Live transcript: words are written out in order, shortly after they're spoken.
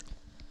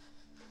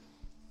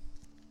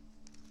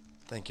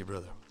Thank you,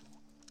 brother.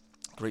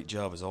 Great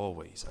job as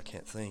always. I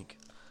can't think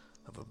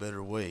of a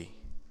better way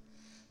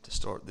to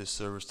start this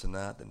service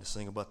tonight than to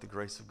sing about the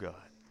grace of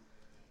God.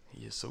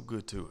 He is so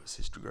good to us.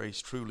 His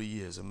grace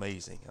truly is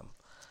amazing.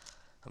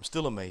 I'm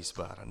still amazed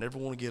by it. I never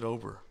want to get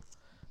over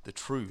the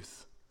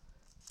truth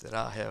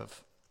that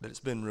it's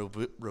been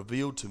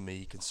revealed to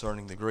me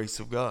concerning the grace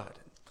of God.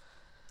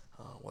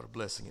 What a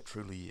blessing it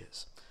truly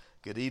is.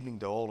 Good evening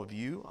to all of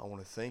you. I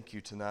want to thank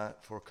you tonight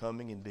for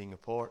coming and being a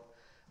part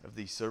of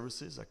these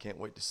services. I can't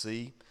wait to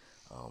see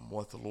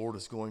what the Lord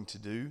is going to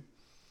do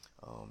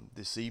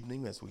this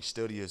evening as we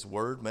study His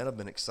Word. Man, I've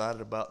been excited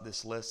about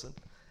this lesson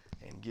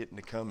and getting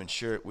to come and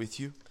share it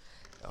with you.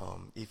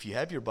 If you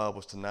have your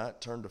Bibles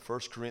tonight, turn to 1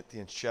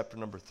 Corinthians chapter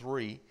number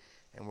 3,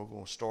 and we're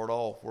going to start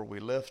off where we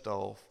left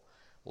off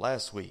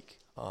last week.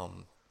 I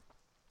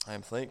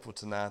am thankful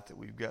tonight that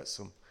we've got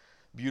some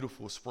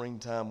beautiful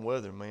springtime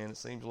weather, man. It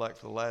seems like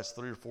for the last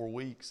 3 or 4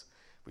 weeks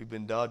we've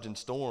been dodging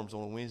storms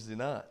on a Wednesday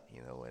night,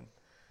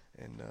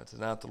 and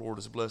tonight the Lord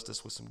has blessed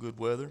us with some good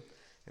weather,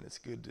 and it's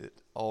good that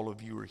all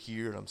of you are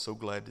here, and I'm so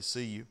glad to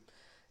see you.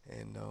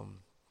 And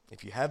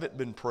if you haven't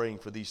been praying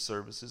for these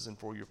services and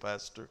for your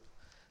pastor,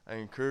 I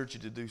encourage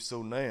you to do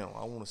so now.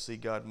 I want to see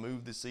God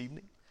move this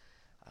evening.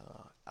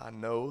 I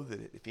know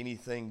that if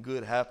anything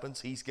good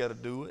happens, He's got to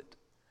do it.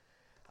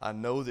 I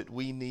know that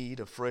we need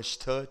a fresh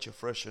touch, a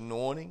fresh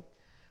anointing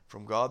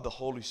from God the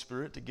Holy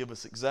Spirit to give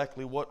us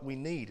exactly what we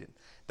need. And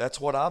that's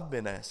what I've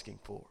been asking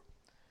for.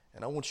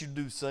 And I want you to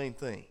do the same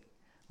thing.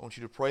 I want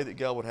you to pray that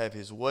God would have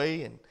His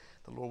way and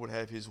the Lord would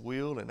have His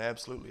will, and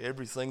absolutely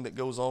everything that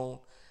goes on,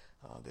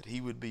 that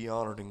He would be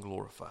honored and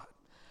glorified.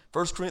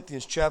 1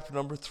 Corinthians chapter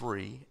number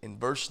 3 and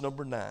verse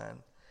number 9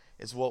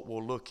 is what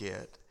we'll look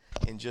at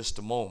in just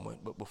a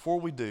moment. But before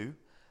we do,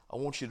 I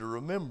want you to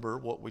remember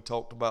what we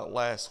talked about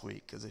last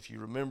week, because if you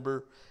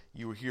remember,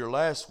 you were here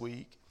last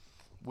week,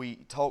 we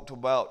talked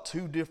about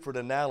 2 different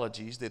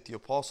analogies that the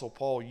Apostle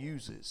Paul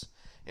uses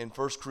in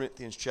 1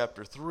 Corinthians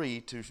chapter 3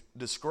 to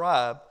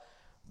describe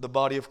the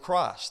body of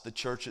Christ, the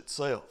church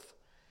itself.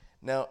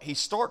 Now, he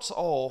starts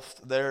off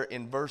there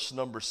in verse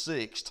number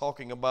 6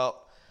 talking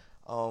about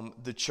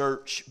the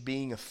church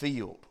being a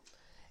field.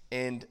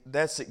 And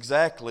that's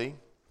exactly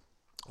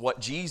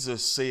what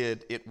Jesus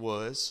said it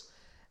was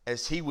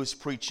as He was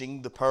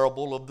preaching the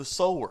parable of the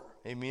sower.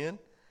 Amen?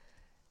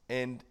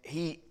 And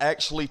He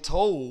actually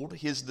told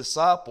His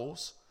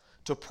disciples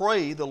to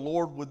pray the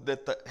Lord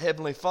that the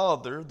Heavenly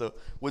Father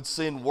would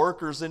send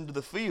workers into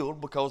the field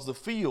because the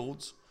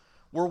fields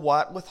were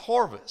white with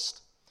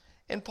harvest.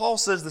 And Paul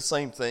says the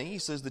same thing. He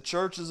says the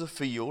church is a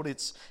field.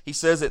 He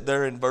says it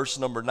there in verse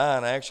number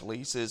 9 actually.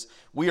 He says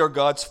we are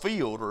God's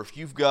field, or if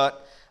you've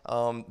got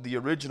the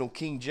original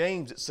King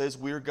James, it says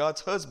we are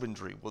God's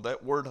husbandry. Well,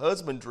 that word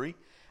husbandry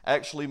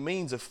actually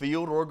means a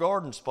field or a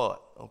garden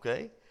spot,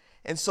 okay?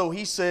 And so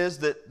he says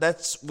that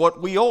that's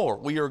what we are.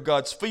 We are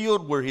God's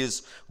field. We're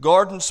His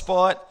garden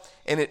spot.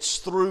 And it's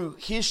through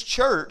His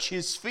church,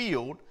 His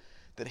field,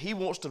 that He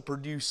wants to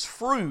produce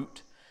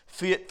fruit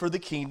fit for the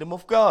kingdom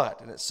of God.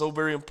 And it's so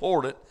very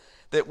important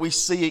that we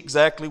see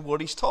exactly what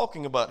he's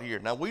talking about here.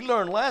 Now, we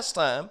learned last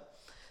time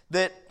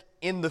that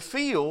in the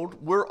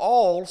field, we're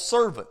all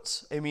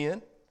servants.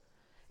 Amen?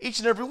 Each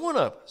and every one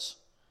of us.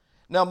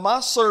 Now, my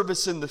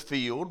service in the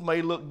field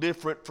may look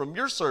different from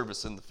your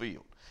service in the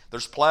field.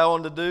 There's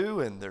plowing to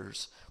do, and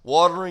there's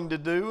watering to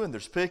do, and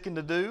there's picking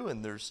to do,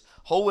 and there's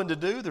hoeing to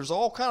do. There's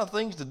all kind of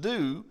things to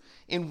do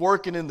in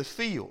working in the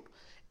field.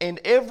 And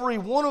every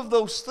one of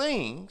those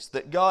things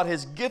that God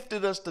has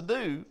gifted us to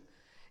do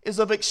is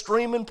of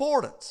extreme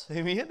importance.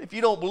 Amen? If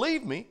you don't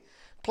believe me,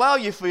 plow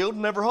your field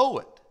and never hoe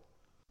it.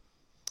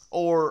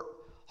 Or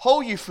hoe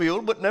your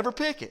field but never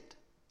pick it.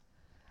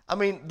 I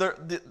mean,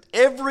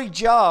 every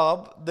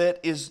job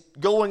that is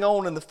going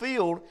on in the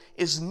field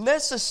is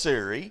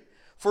necessary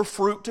for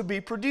fruit to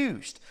be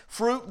produced.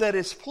 Fruit that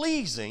is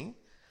pleasing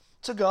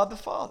to God the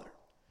Father.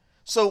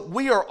 So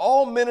we are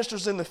all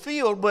ministers in the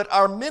field, but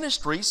our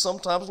ministry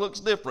sometimes looks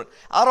different.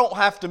 I don't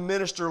have to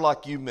minister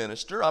like you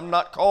minister. I'm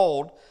not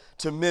called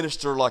to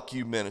minister like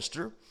you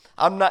minister.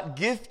 I'm not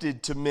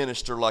gifted to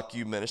minister like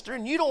you minister,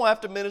 and you don't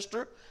have to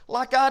minister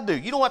like I do.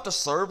 You don't have to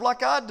serve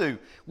like I do.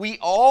 We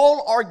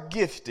all are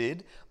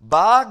gifted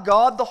by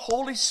God the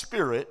Holy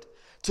Spirit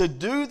to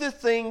do the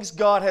things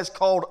God has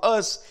called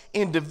us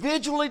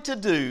individually to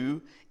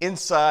do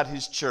inside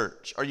His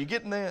church. Are you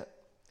getting that?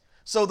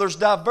 So there's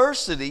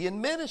diversity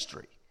in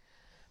ministry.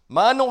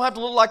 Mine don't have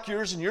to look like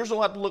yours, and yours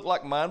don't have to look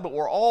like mine, but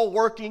we're all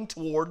working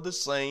toward the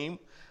same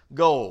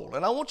goal.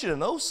 And I want you to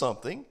know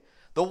something.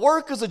 The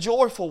work is a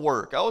joyful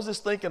work. I was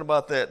just thinking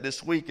about that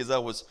this week as I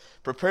was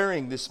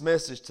preparing this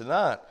message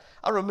tonight.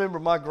 I remember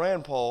my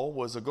grandpa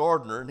was a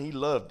gardener, and he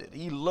loved it.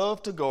 He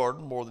loved to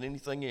garden more than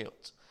anything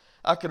else.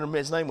 I can remember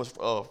his name was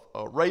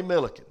Ray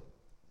Milliken.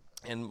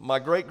 And my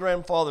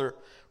great-grandfather,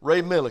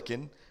 Ray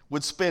Milliken,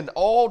 would spend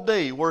all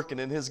day working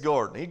in his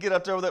garden. He'd get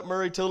out there with that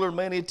Murray tiller, and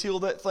man, he'd till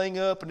that thing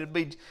up, and it'd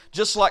be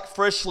just like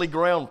freshly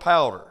ground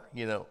powder,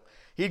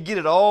 He'd get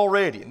it all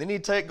ready, and then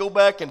he'd go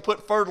back and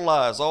put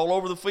fertilizer all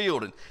over the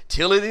field and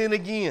till it in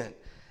again.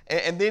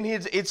 And then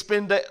he'd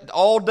spend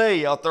all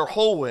day out there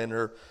hoeing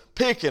or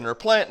picking or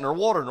planting or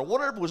watering or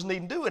whatever was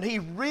needing to do. And he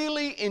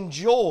really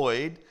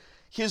enjoyed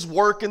his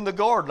work in the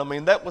garden. I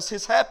mean, that was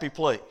his happy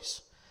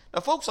place. Now,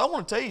 folks, I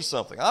want to tell you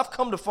something. I've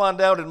come to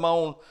find out in my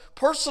own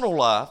personal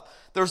life,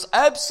 there's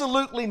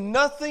absolutely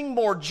nothing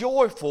more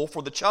joyful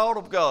for the child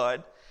of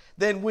God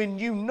than when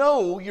you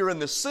know you're in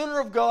the center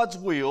of God's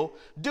will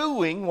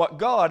doing what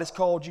God has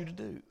called you to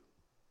do.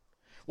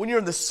 When you're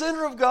in the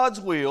center of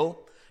God's will,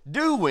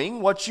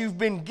 doing what you've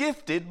been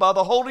gifted by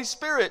the Holy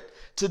Spirit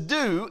to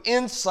do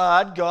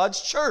inside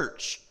God's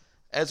church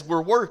as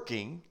we're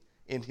working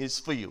in His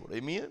field.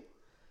 Amen?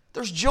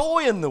 There's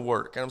joy in the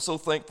work, and I'm so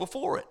thankful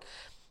for it.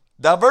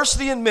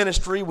 Diversity in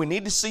ministry, we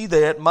need to see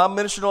that. My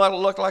ministry don't have to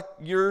look like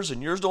yours,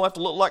 and yours don't have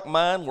to look like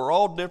mine. We're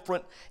all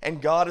different,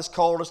 and God has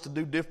called us to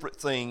do different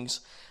things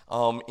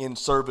in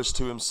service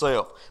to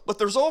Himself. But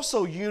there's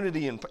also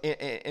unity in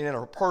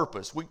our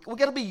purpose. We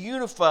got to be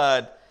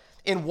unified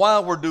in why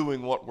we're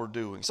doing what we're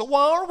doing. So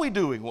why are we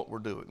doing what we're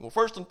doing? Well,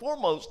 first and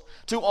foremost,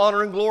 to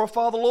honor and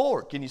glorify the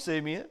Lord. Can you say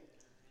amen?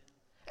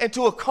 And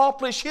to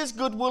accomplish His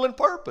goodwill and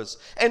purpose.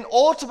 And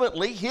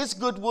ultimately, His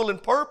goodwill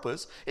and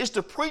purpose is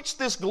to preach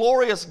this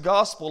glorious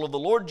gospel of the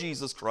Lord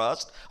Jesus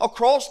Christ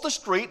across the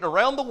street and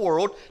around the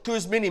world to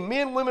as many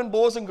men, women,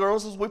 boys, and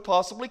girls as we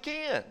possibly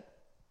can.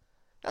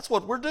 That's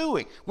what we're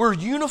doing. We're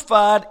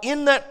unified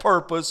in that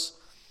purpose,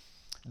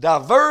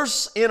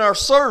 diverse in our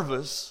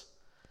service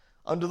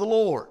unto the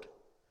Lord.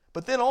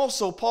 But then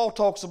also Paul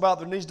talks about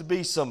there needs to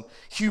be some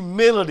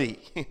humility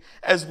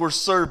as we're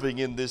serving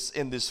in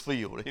this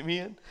field.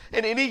 Amen?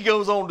 And he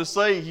goes on to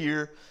say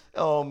here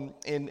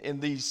in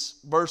these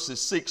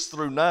verses 6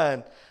 through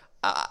 9,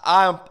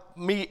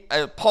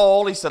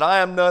 Paul, he said, I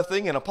am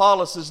nothing and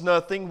Apollos is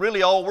nothing.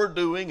 Really all we're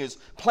doing is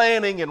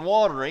planting and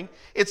watering.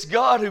 It's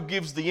God who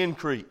gives the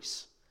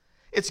increase.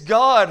 It's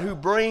God who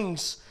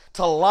brings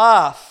to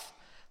life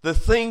the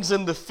things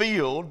in the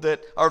field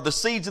that are the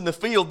seeds in the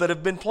field that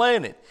have been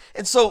planted.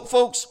 And so,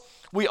 folks,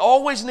 we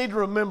always need to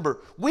remember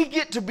we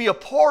get to be a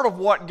part of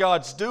what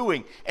God's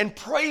doing, and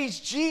praise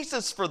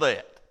Jesus for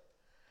that.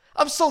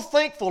 I'm so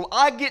thankful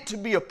I get to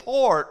be a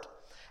part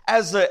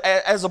as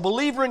a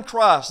believer in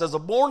Christ, as a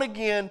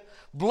born-again,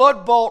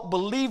 blood-bought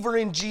believer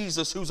in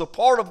Jesus who's a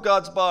part of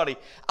God's body.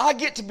 I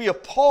get to be a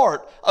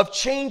part of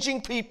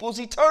changing people's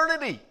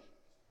eternity.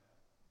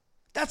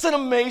 That's an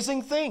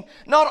amazing thing.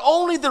 Not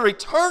only their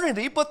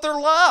eternity, but their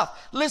life.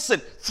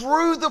 Listen,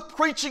 through the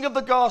preaching of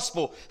the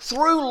gospel,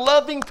 through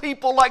loving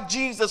people like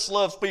Jesus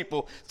loves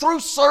people,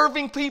 through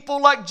serving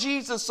people like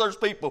Jesus serves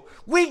people,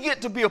 we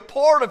get to be a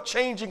part of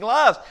changing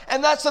lives.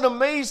 And that's an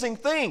amazing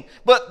thing.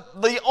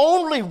 But the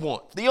only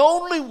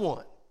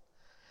one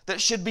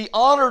that should be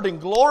honored and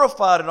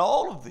glorified in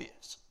all of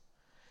this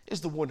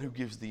is the one who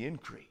gives the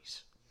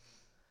increase.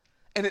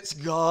 And it's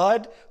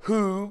God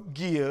who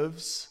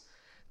gives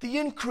the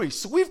increase.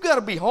 So we've got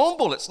to be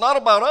humble. It's not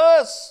about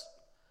us.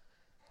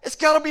 It's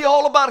got to be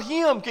all about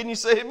Him. Can you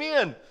say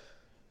amen?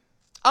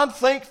 I'm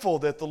thankful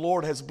that the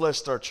Lord has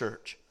blessed our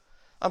church.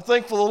 I'm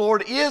thankful the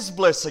Lord is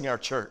blessing our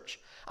church.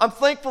 I'm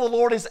thankful the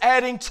Lord is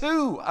adding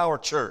to our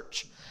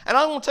church. And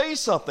I'm going to tell you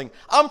something.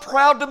 I'm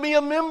proud to be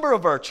a member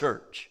of our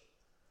church.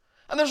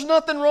 And there's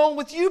nothing wrong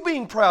with you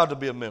being proud to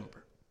be a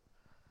member.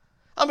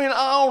 I mean,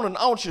 I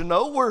want you to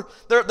know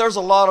there's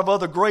a lot of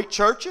other great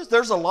churches.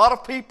 There's a lot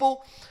of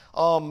people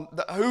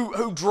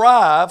who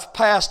drive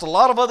past a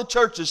lot of other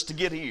churches to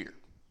get here.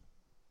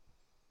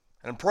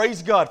 And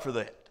praise God for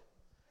that.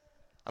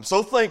 I'm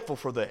so thankful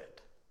for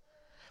that.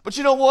 But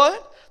you know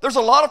what? There's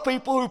a lot of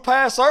people who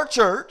pass our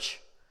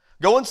church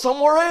going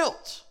somewhere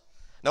else.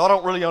 Now, I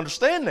don't really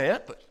understand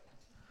that, but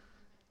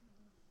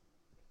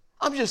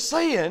I'm just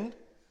saying,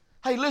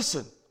 hey,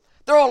 listen,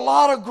 there are a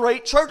lot of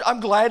great churches.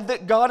 I'm glad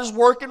that God is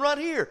working right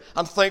here.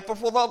 I'm thankful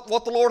for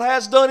what the Lord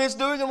has done, is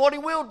doing, and what He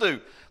will do.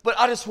 But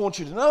I just want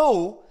you to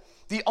know,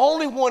 the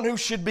only one who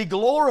should be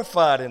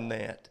glorified in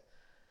that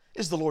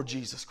is the Lord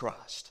Jesus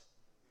Christ.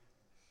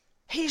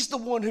 He's the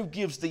one who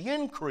gives the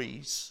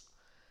increase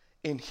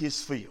in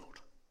His field.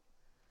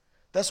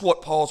 That's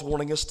what Paul's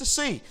wanting us to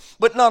see.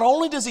 But not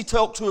only does he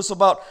talk to us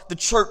about the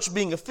church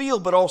being a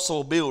field, but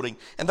also a building.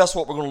 And that's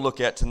what we're going to look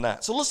at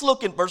tonight. So let's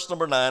look at verse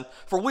number 9.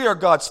 For we are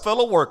God's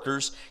fellow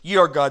workers, ye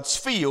are God's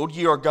field,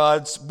 ye are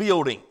God's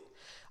building.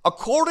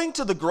 According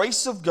to the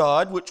grace of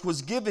God, which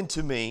was given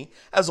to me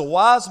as a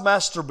wise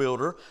master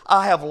builder,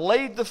 I have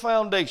laid the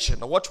foundation.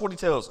 Now watch what he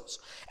tells us.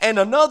 And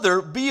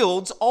another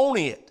builds on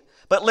it.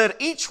 But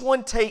let each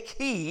one take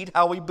heed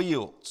how he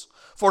builds.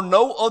 For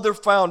no other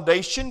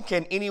foundation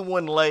can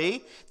anyone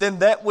lay than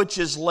that which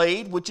is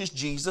laid, which is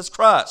Jesus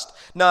Christ.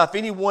 Now if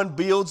anyone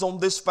builds on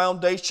this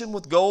foundation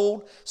with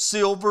gold,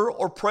 silver,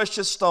 or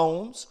precious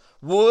stones,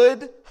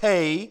 wood,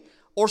 hay,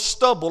 or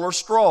stubble or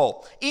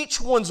straw,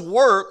 each one's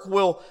work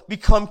will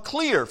become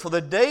clear, for the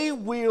day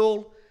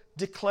will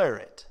declare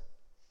it.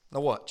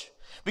 Now watch.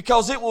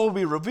 Because it will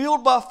be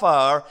revealed by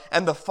fire,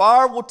 and the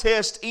fire will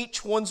test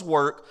each one's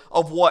work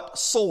of what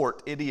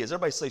sort it is.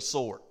 Everybody say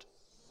sort.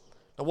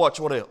 Now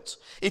watch what else.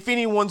 If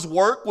anyone's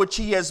work which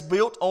he has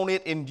built on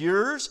it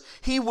endures,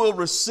 he will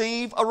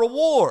receive a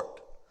reward.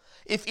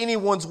 If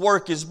anyone's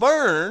work is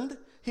burned,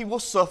 he will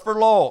suffer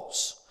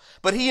loss.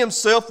 But he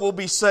himself will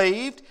be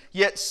saved,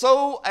 yet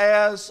so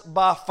as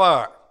by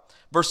fire.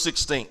 Verse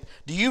 16.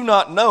 Do you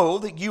not know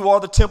that you are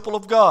the temple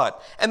of God,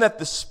 and that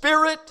the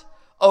Spirit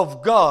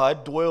of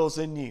God dwells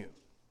in you?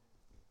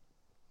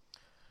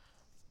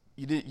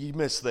 You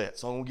missed that,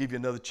 so I'm going to give you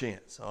another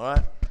chance, all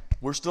right?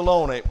 We're still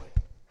on, ain't we?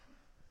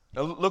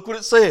 Now look what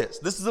it says.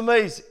 This is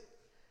amazing.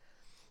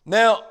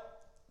 Now,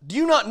 do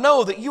you not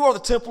know that you are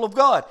the temple of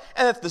God,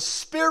 and that the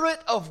Spirit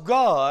of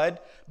God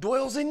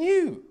dwells in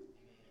you?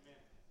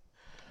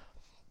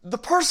 The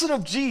person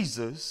of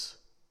Jesus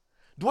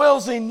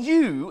dwells in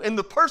you in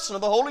the person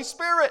of the Holy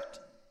Spirit.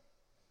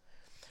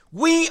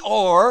 We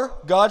are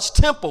God's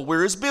temple.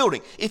 We're His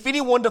building. If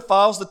anyone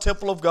defiles the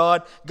temple of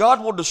God,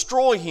 God will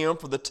destroy him,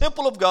 for the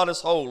temple of God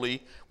is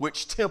holy,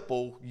 which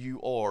temple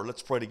you are.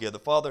 Let's pray together.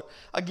 Father,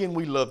 again,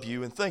 we love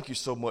you, and thank you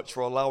so much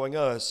for allowing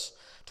us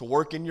to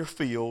work in your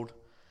field,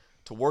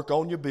 to work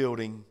on your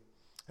building.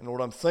 And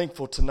Lord, I'm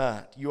thankful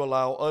tonight you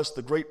allow us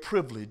the great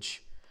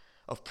privilege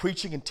of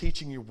preaching and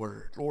teaching your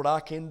word. Lord,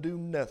 I can do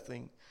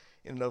nothing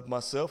in and of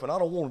myself, and I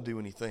don't want to do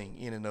anything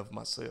in and of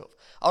myself.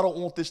 I don't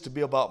want this to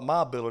be about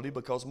my ability,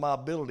 because my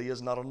ability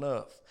is not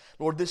enough.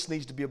 Lord, this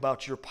needs to be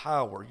about your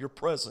power, your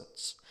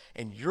presence,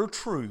 and your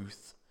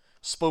truth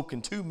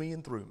spoken to me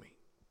and through me.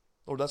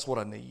 Lord, that's what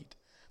I need.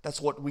 That's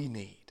what we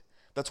need.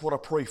 That's what I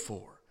pray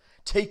for.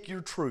 Take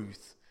your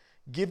truth,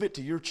 give it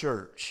to your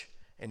church,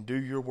 and do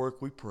your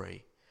work, we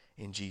pray,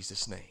 in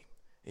Jesus' name.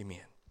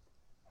 Amen.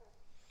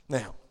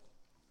 Now,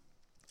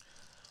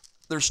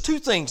 there's two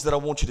things that I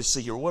want you to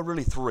see here. Well,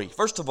 really three.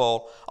 First of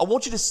all, I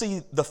want you to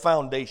see the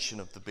foundation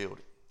of the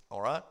building.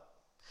 All right?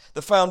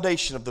 The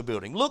foundation of the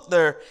building. Look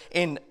there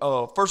in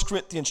 1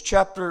 Corinthians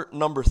chapter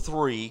number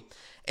 3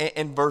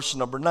 and verse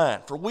number 9.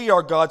 For we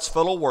are God's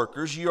fellow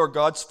workers, ye are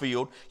God's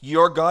field, ye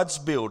are God's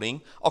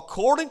building.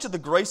 According to the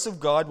grace of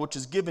God which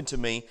is given to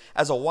me,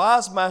 as a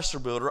wise master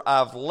builder, I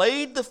have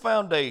laid the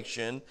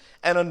foundation,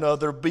 and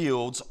another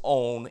builds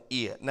on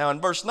it. Now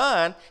in verse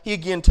 9, he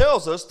again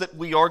tells us that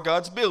we are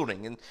God's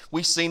building. And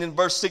we've seen in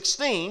verse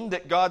 16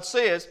 that God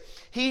says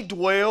He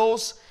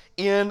dwells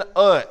in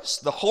us.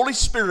 The Holy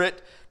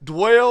Spirit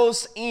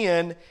dwells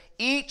in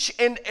each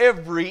and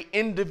every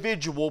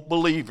individual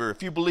believer.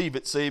 If you believe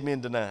it, say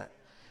amen tonight.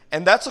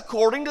 And that's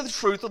according to the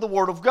truth of the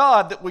Word of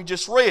God that we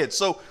just read.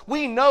 So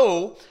we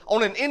know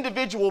on an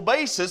individual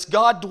basis,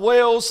 God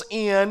dwells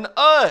in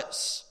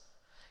us.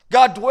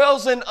 God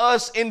dwells in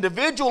us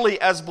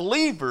individually as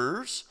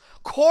believers,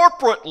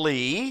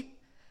 corporately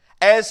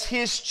as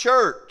His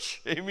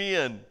church.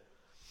 Amen.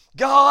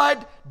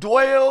 God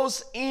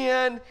dwells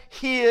in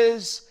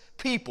His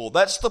people.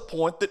 That's the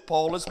point that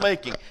Paul is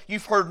making.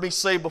 You've heard me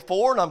say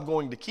before, and I'm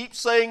going to keep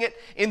saying it.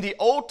 In the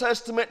Old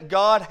Testament,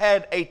 God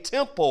had a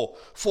temple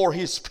for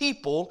His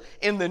people.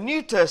 In the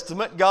New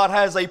Testament, God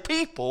has a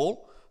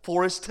people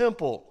for His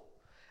temple.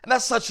 And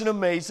that's such an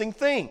amazing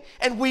thing.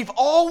 And we've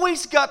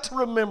always got to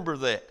remember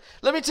that.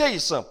 Let me tell you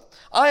something.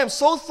 I am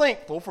so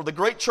thankful for the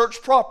great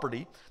church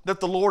property that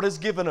the Lord has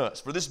given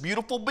us, for this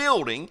beautiful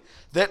building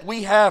that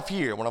we have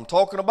here. When I'm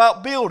talking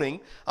about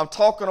building, I'm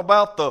talking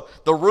about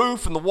the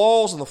roof and the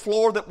walls and the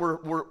floor that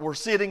we're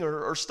sitting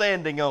or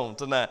standing on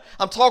tonight.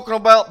 I'm talking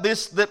about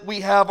this that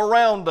we have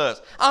around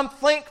us. I'm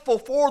thankful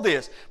for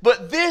this,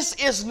 but this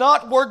is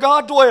not where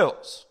God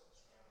dwells.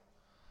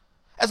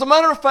 As a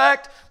matter of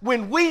fact,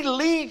 when we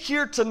leave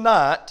here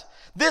tonight,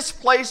 this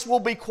place will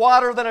be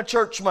quieter than a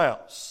church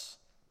mouse.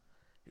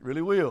 It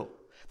really will.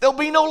 There'll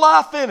be no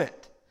life in it.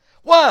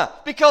 Why?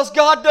 Because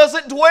God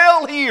doesn't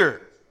dwell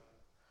here.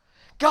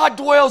 God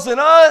dwells in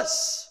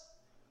us.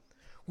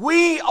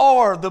 We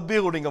are the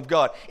building of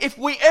God. If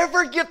we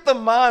ever get the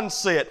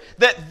mindset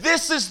that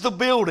this is the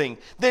building,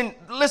 then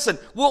listen,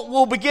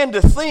 we'll begin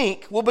to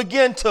think, we'll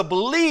begin to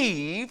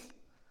believe.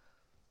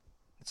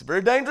 It's a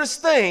very dangerous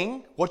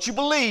thing, what you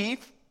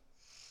believe.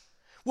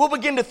 We'll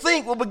begin to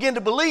think, we'll begin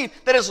to believe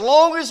that as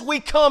long as we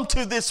come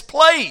to this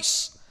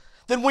place,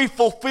 then we've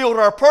fulfilled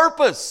our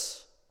purpose.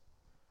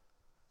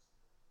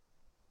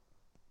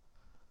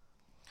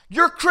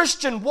 Your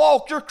Christian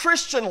walk, your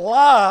Christian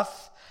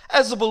life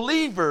as a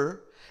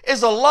believer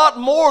is a lot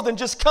more than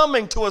just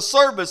coming to a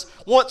service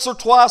once or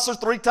twice or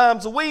 3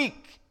 times a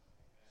week.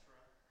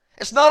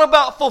 It's not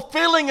about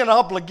fulfilling an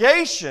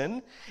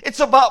obligation. It's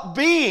about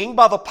being,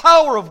 by the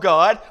power of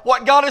God,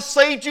 what God has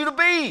saved you to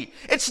be.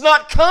 It's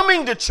not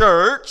coming to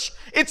church.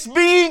 It's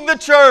being the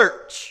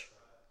church.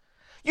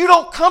 You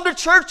don't come to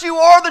church, you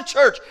are the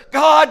church.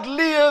 God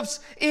lives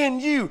in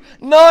you,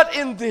 not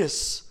in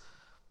this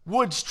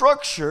wood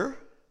structure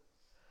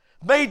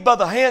made by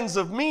the hands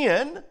of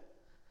men,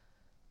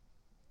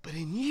 but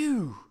in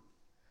you.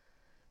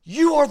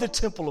 You are the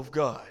temple of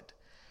God.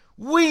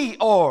 We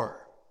are,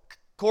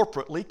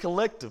 corporately,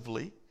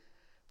 collectively,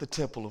 the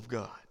temple of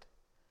God.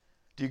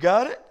 Do you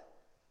got it?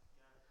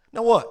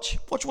 Now watch.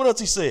 Watch what else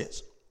he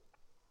says.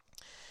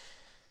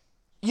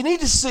 You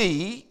need to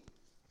see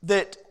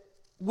that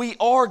we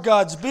are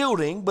God's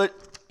building, but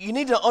you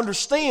need to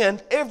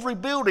understand every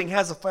building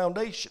has a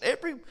foundation.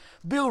 Every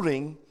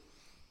building,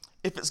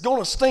 if it's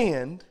going to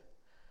stand,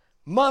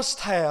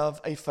 must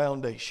have a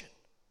foundation.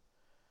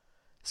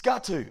 It's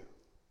got to,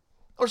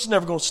 or it's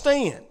never going to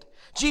stand.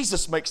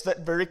 Jesus makes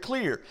that very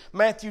clear.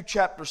 Matthew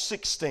chapter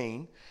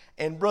 16.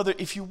 And brother,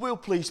 if you will,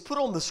 please put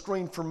on the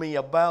screen for me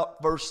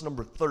about verse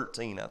number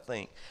 13, I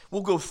think.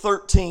 We'll go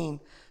 13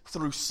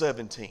 through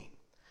 17.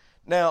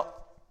 Now,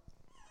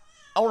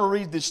 I want to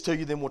read this to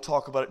you, then we'll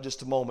talk about it in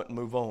just a moment and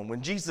move on.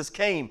 When Jesus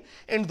came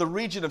into the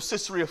region of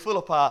Caesarea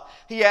Philippi,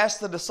 he asked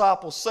the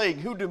disciples, saying,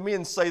 "Who do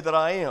men say that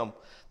I am,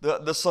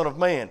 the Son of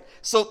Man?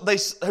 So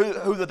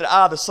who that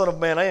I, the Son of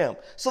Man, am?"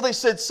 So they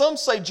said, "Some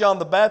say John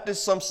the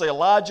Baptist, some say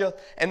Elijah,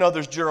 and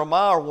others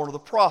Jeremiah or one of the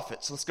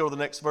prophets." Let's go to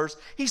the next verse.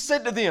 He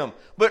said to them,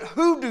 "But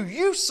who do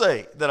you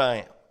say that I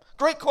am?"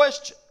 Great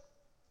question.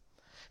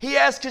 He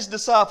asked his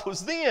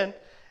disciples then,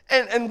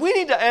 and we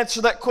need to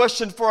answer that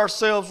question for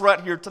ourselves right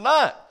here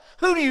tonight.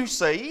 Who do you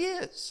say he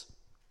is?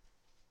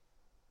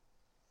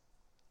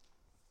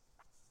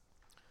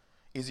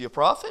 Is he a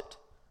prophet?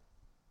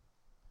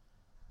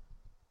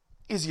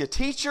 Is he a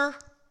teacher?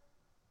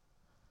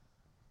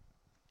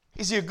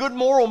 Is he a good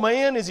moral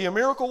man? Is he a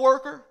miracle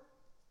worker?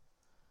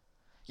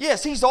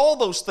 Yes, he's all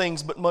those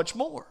things, but much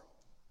more.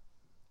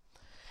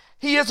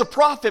 He is a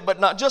prophet, but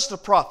not just a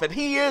prophet.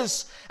 He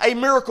is a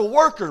miracle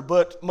worker,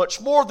 but much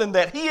more than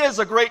that. He is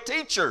a great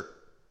teacher.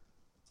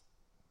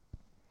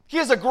 He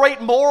is a great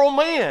moral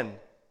man.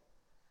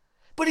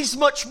 But he's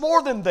much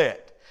more than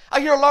that. I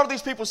hear a lot of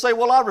these people say,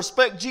 "Well, I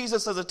respect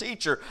Jesus as a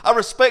teacher. I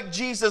respect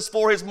Jesus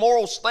for his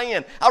moral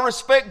stand. I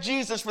respect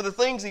Jesus for the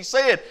things he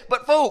said."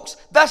 But folks,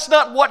 that's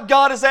not what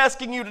God is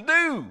asking you to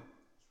do.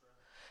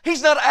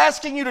 He's not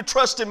asking you to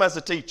trust him as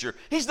a teacher.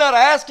 He's not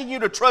asking you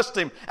to trust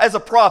him as a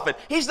prophet.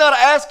 He's not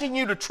asking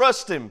you to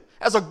trust him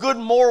as a good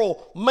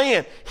moral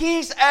man.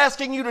 He's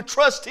asking you to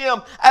trust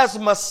him as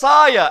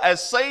Messiah,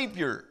 as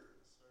Savior.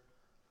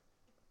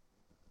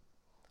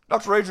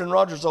 Dr. Adrian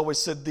Rogers always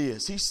said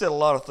this. He said a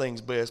lot of things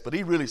best, but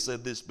he really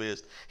said this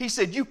best. He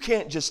said, you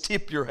can't just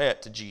tip your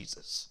hat to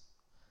Jesus.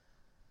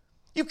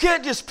 You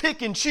can't just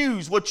pick and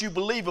choose what you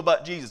believe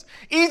about Jesus.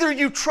 Either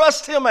you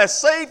trust him as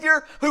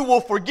Savior who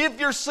will forgive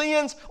your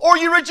sins, or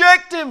you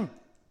reject him.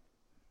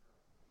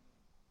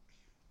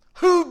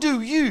 Who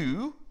do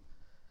you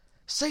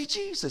say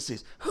Jesus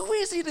is? Who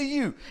is he to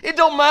you? It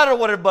don't matter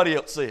what everybody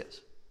else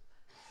says.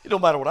 It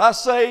don't matter what I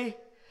say.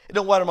 It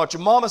don't matter what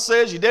your mama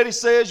says, your daddy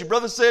says, your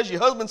brother says, your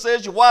husband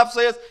says, your wife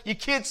says, your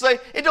kids say.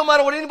 It don't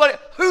matter what anybody.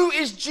 Who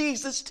is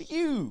Jesus to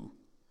you?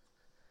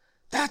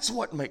 That's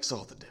what makes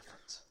all the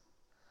difference.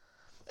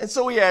 And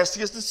so he asked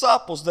his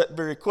disciples that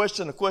very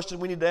question, a question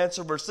we need to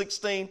answer. Verse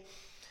 16,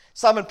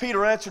 Simon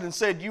Peter answered and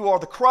said, "You are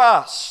the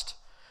Christ.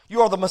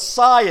 You are the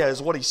Messiah,"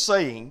 is what he's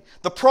saying.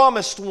 "The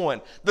promised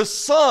one, the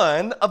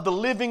Son of the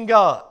living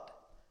God."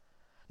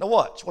 Now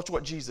watch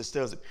what Jesus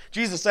tells him.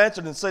 Jesus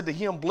answered and said to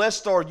him,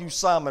 "Blessed are you,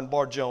 Simon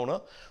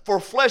Bar-Jonah, for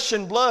flesh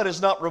and blood has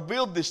not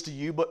revealed this to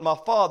you, but my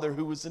Father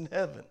who is in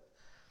heaven."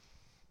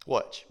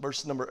 Watch,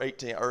 verse number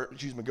 18,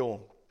 go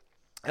on.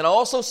 "And I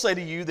also say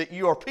to you that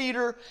you are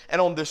Peter,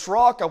 and on this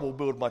rock I will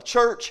build my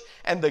church,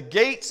 and the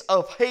gates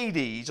of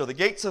Hades," or the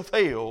gates of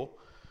hell,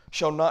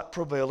 "shall not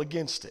prevail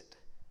against it."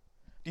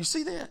 Do you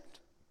see that?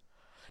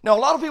 Now a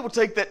lot of people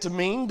take that to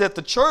mean that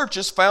the church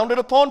is founded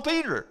upon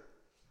Peter.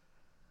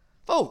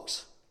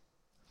 Folks,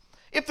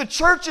 if the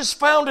church is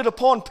founded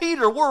upon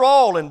Peter, we're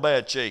all in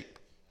bad shape.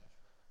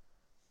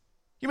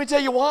 Let me tell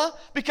you why?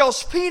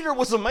 Because Peter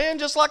was a man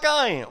just like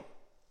I am.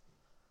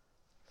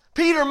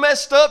 Peter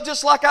messed up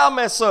just like I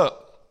mess up.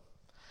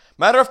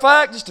 Matter of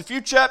fact, just a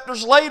few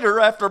chapters later,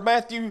 after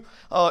Matthew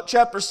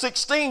chapter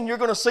 16, you're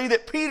going to see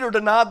that Peter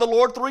denied the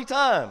Lord 3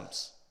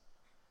 times.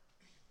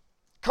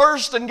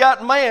 Cursed and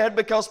got mad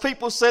because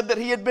people said that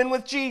he had been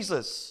with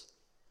Jesus.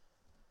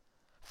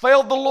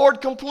 Failed the Lord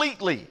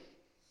completely.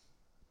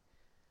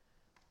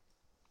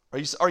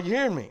 Are you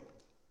hearing me?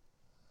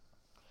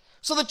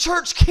 So the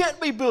church can't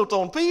be built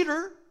on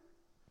Peter.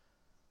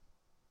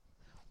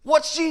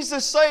 What's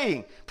Jesus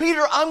saying?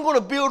 Peter, I'm going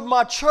to build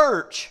my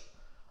church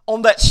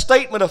on that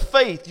statement of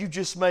faith you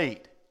just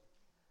made.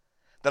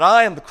 That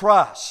I am the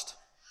Christ.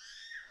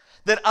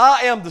 That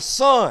I am the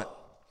Son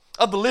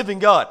of the living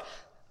God.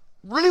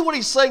 Really what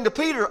he's saying to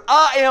Peter,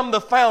 I am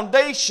the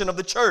foundation of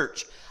the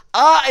church.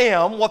 I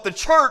am what the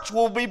church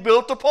will be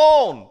built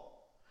upon.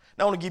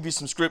 Now I want to give you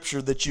some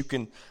scripture that you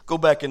can go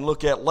back and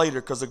look at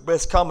later, because the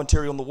best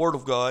commentary on the Word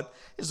of God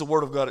is the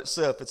Word of God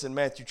itself. It's in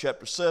Matthew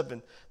chapter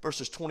 7,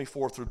 verses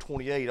 24 through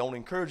 28. I want to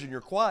encourage you in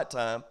your quiet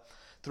time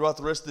throughout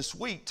the rest of this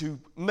week to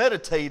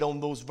meditate on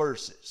those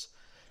verses.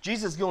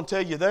 Jesus is going to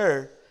tell you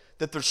there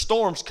that there's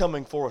storms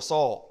coming for us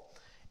all.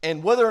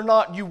 And whether or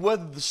not you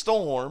weather the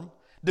storm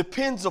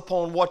depends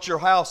upon what your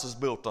house is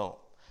built on.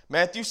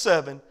 Matthew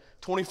 7,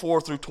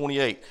 24 through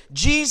 28.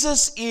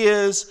 Jesus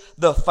is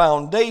the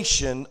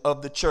foundation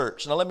of the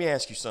church. Now let me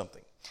ask you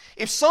something.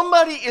 If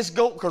somebody is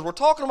because we're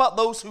talking about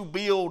those who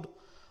build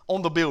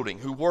on the building,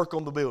 who work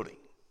on the building.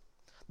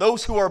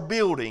 Those who are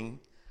building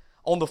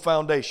on the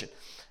foundation.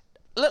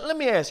 Let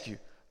me ask you,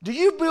 do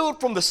you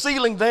build from the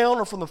ceiling down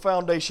or from the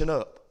foundation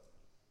up?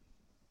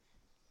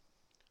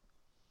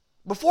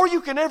 Before you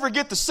can ever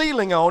get the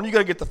ceiling on, you got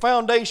to get the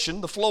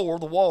foundation, the floor,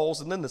 the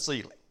walls, and then the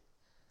ceiling.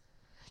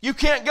 You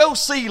can't go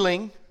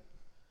ceiling,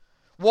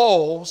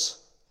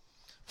 walls,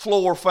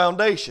 floor,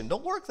 foundation.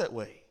 Don't work that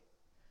way.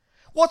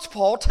 What's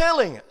Paul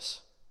telling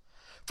us?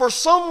 For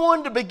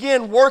someone to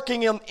begin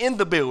working in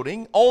the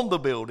building, on the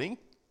building,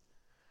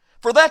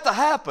 for that to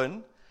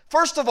happen,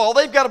 first of all,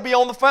 they've got to be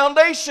on the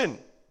foundation.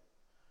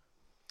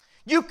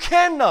 You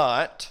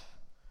cannot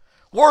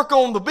work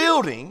on the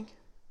building,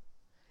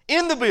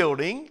 in the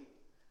building,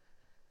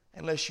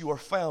 unless you are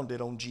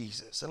founded on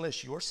Jesus,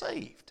 unless you are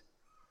saved.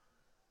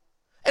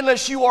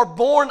 Unless you are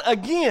born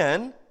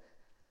again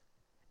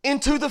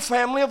into the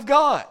family of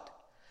God.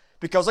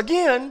 Because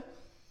again,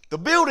 the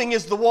building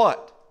is the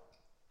what?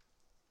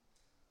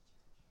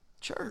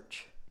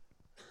 Church.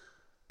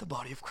 The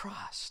body of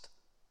Christ.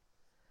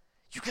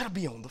 You got to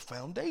be on the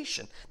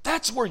foundation.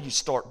 That's where you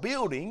start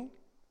building.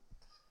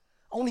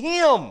 On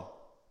Him.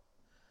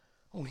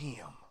 On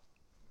Him.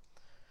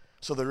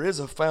 So there is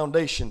a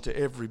foundation to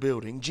every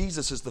building.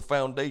 Jesus is the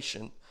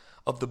foundation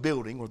of the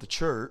building or the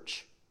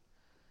church.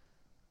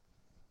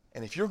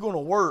 And if you're going to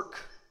work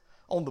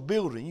on the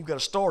building, you've got to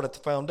start at the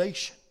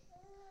foundation.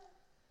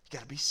 You've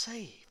got to be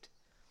saved.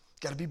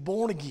 You've got to be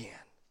born again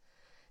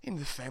into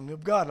the family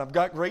of God. And I've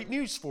got great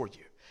news for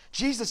you.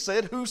 Jesus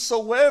said,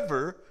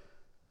 whosoever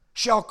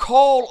shall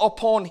call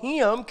upon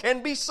Him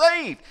can be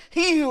saved.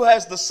 He who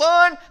has the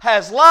Son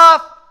has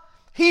life.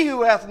 He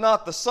who hath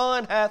not the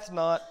Son hath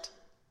not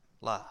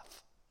life.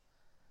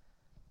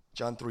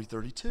 John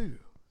 3:32.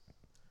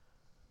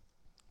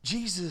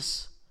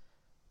 Jesus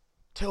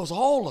tells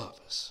all of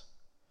us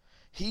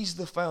He's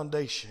the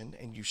foundation,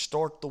 and you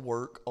start the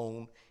work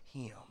on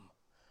Him,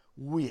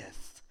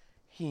 with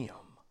Him.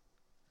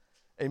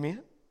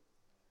 Amen?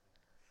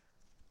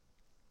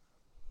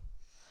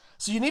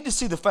 So you need to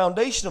see the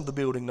foundation of the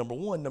building, number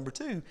one. Number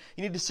two,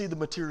 you need to see the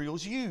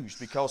materials used,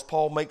 because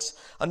Paul makes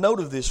a note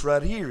of this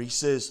right here. He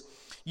says,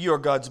 "You are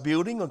God's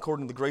building,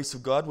 according to the grace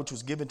of God, which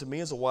was given to me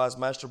as a wise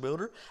master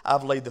builder.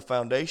 I've laid the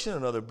foundation,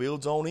 another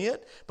builds on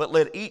it. But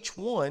let each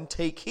one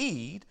take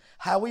heed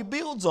how he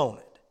builds on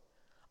it."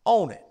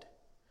 On it.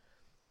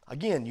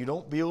 Again, you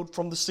don't build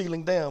from the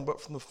ceiling down,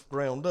 but from the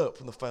ground up,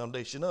 from the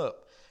foundation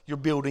up. You're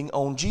building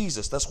on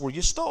Jesus. That's where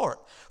you start.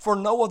 For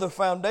no other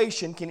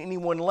foundation can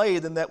anyone lay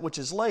than that which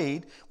is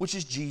laid, which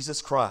is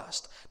Jesus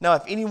Christ. Now,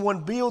 if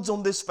anyone builds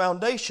on this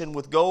foundation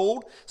with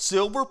gold,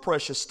 silver,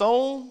 precious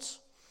stones,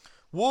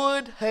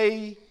 wood,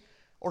 hay,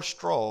 or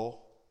straw,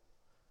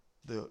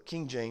 the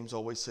King James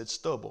always said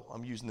stubble.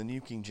 I'm using the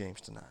New King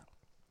James tonight.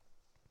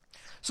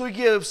 So he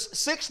gives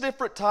 6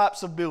 different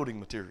types of building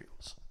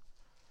materials.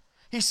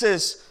 He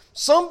says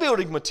some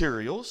building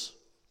materials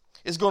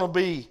is going to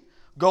be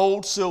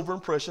gold, silver,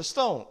 and precious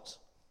stones.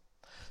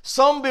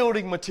 Some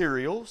building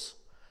materials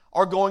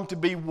are going to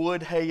be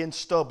wood, hay, and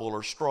stubble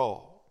or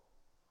straw.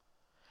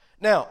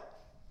 Now,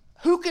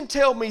 who can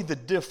tell me the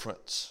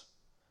difference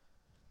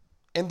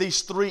in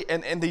these three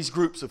and these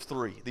groups of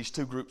 3, these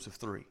 2 groups of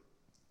 3?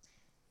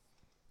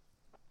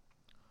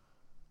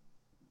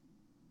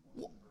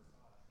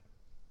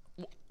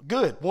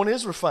 Good. One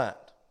is refined.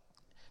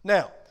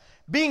 Now,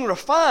 being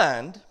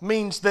refined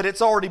means that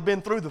it's already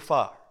been through the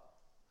fire.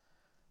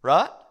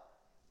 Right?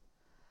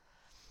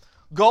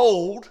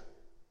 Gold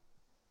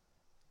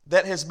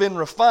that has been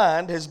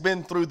refined has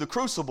been through the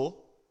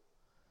crucible,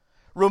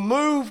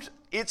 removed of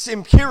its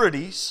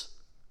impurities,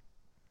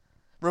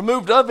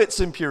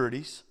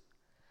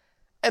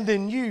 and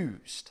then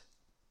used.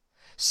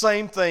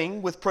 Same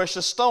thing with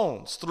precious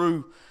stones.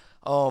 Through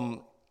a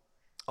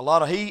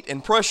lot of heat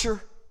and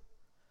pressure,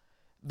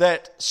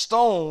 that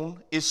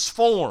stone is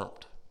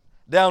formed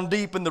down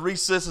deep in the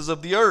recesses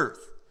of the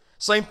earth.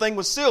 Same thing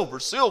with silver.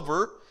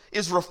 Silver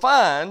is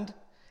refined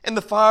in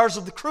the fires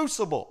of the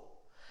crucible.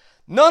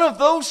 None of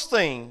those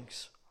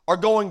things are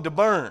going to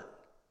burn.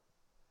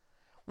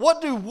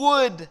 What do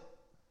wood,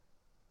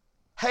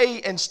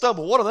 hay, and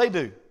stubble, what do they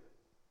do?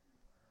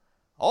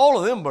 All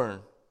of them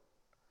burn.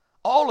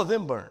 All of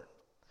them burn.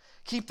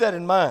 Keep that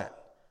in mind.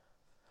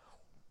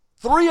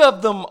 3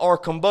 of them are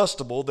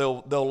combustible.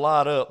 They'll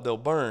light up, they'll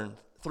burn.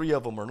 3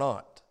 of them are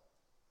not.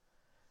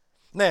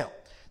 Now,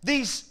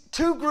 these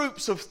 2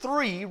 groups of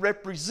 3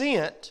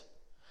 represent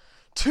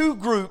 2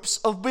 groups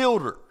of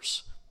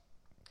builders.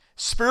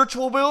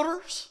 Spiritual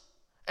builders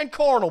and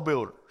carnal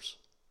builders.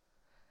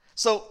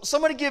 So,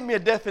 somebody give me a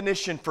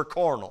definition for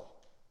carnal.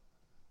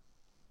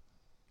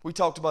 We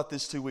talked about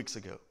this 2 weeks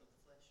ago.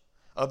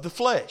 Of the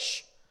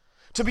flesh.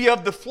 To be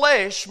of the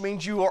flesh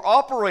means you are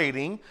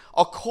operating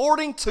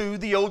according to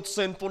the old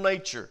sinful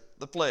nature,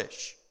 the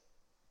flesh.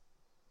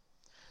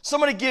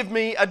 Somebody give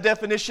me a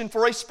definition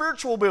for a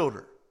spiritual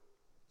builder.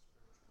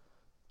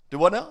 Do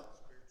what now?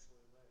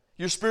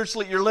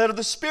 You're led of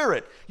the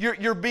Spirit.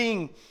 You're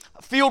being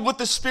filled with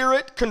the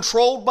Spirit,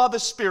 controlled by the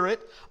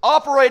Spirit,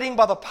 operating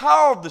by the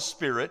power of the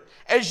Spirit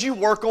as you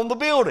work on the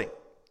building.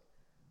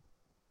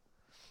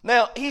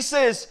 Now, he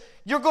says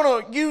you're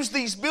going to use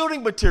these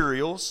building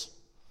materials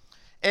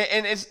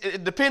And it's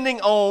depending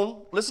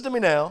on, listen to me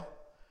now,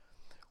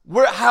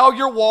 how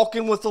you're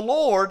walking with the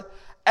Lord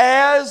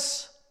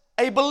as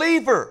a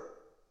believer,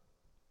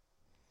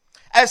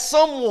 as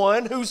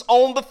someone who's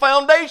on the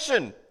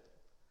foundation,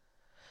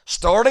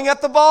 starting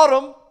at the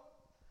bottom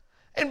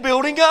and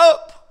building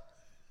up.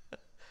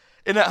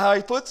 Isn't that how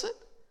he puts it?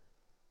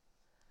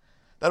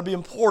 That'll be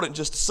important in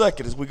just a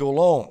second as we go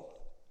along.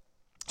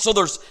 So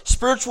there's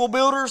spiritual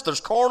builders, there's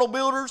carnal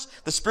builders.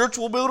 The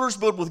spiritual builders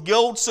build with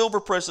gold,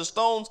 silver, precious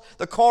stones.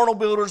 The carnal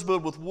builders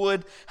build with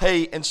wood,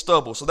 hay, and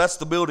stubble. So that's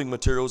the building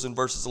materials in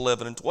verses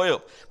 11 and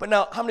 12. But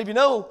now, how many of you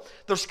know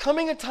there's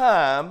coming a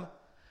time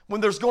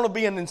when there's going to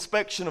be an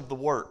inspection of the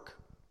work?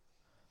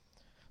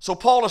 So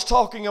Paul is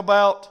talking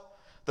about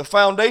the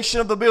foundation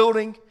of the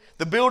building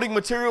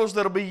materials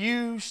that will be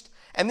used,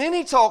 and then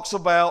he talks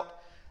about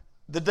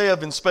the day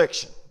of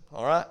inspection.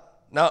 All right?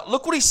 Now,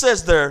 look what he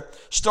says there,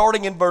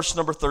 starting in verse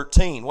number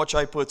 13. Watch how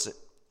he puts it.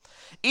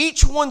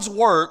 Each one's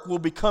work will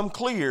become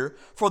clear,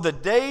 for the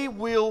day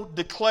will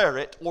declare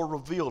it or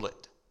reveal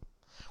it.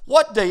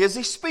 What day is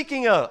he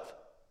speaking of?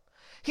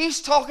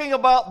 He's talking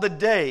about the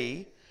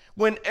day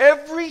when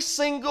every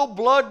single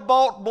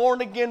blood-bought,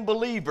 born-again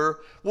believer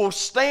will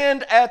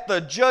stand at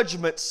the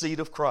judgment seat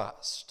of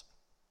Christ.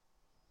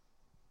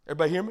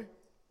 Everybody hear me?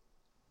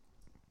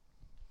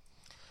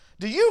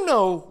 Do you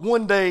know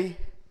one day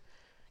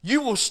you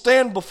will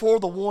stand before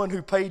the one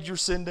who paid your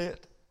sin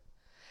debt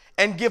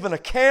and give an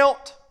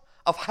account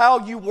of how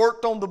you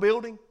worked on the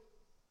building?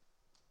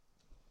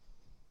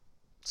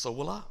 So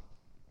will I.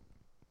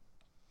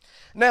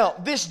 Now,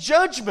 this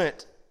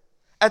judgment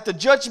at the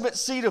judgment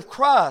seat of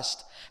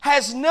Christ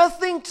has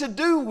nothing to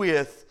do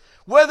with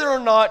whether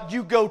or not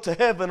you go to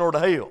heaven or to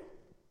hell.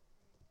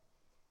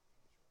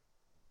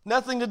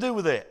 Nothing to do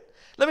with that.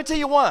 Let me tell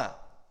you why.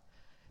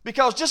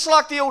 Because just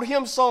like the old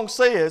hymn song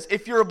says,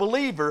 if you're a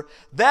believer,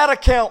 that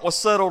account was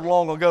settled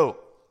long ago.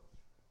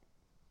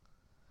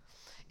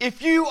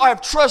 If you have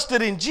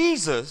trusted in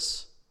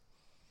Jesus,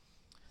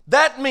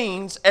 that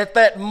means at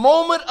that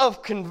moment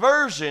of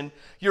conversion,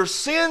 your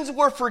sins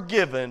were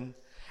forgiven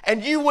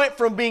and you went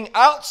from being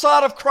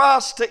outside of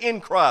Christ to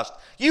in Christ.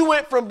 You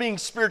went from being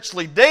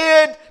spiritually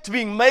dead to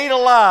being made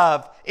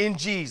alive in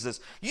Jesus.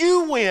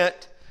 You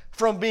went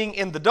from being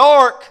in the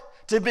dark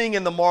to being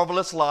in the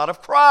marvelous light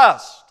of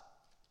Christ.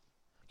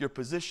 Your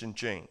position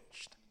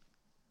changed.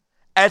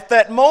 At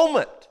that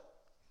moment,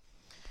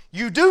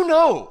 you do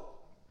know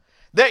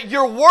that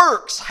your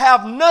works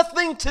have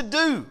nothing to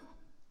do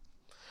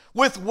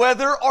with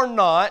whether or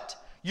not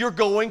you're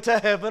going to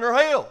heaven or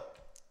hell.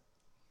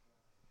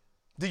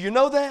 Do you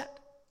know that?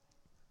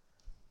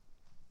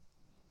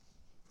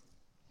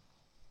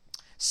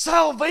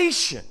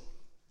 Salvation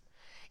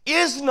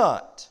is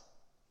not,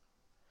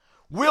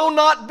 will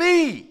not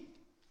be,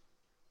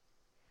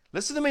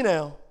 listen to me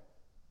now,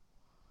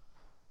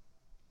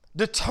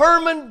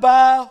 determined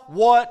by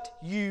what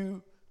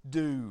you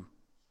do.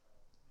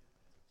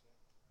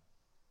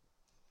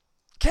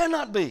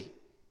 Cannot be.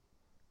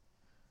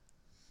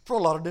 For a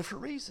lot of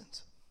different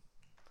reasons.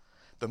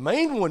 The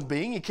main one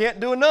being you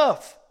can't do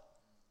enough.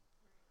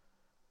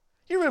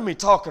 You remember me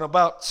talking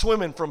about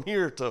swimming from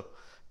here to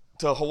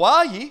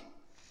Hawaii.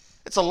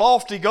 It's a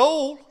lofty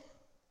goal.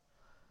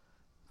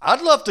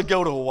 I'd love to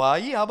go to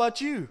Hawaii. How about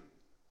you?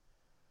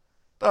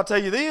 But I'll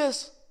tell you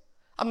this,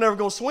 I'm never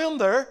going to swim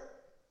there.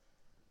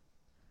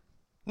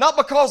 Not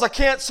because I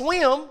can't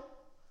swim,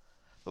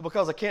 but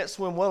because I can't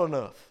swim well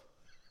enough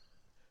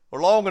or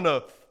long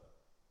enough.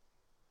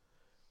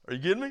 Are you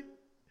getting me?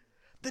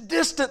 The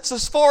distance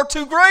is far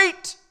too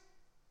great.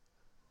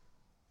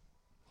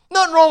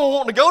 Nothing wrong with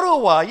wanting to go to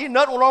Hawaii.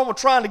 Nothing wrong with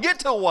trying to get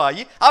to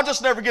Hawaii. I'll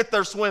just never get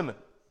there swimming.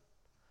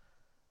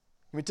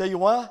 Let me tell you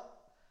why.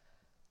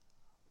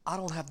 I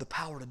don't have the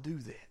power to do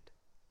that.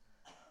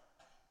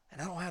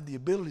 And I don't have the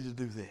ability to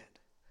do that.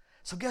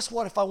 So guess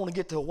what? If I want to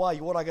get to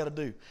Hawaii, what I got to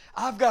do?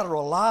 I've got to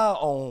rely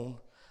on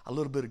a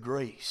little bit of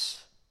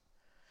grace.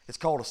 It's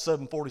called a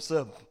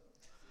 747.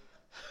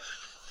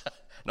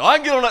 Now I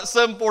can get on that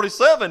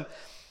 747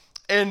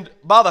 and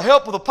by the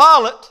help of the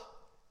pilot,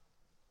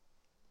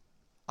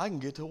 I can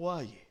get to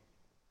Hawaii.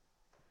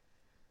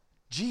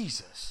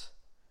 Jesus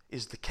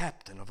is the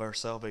captain of our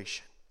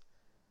salvation.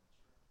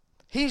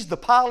 He's the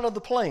pilot of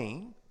the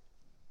plane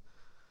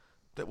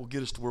that will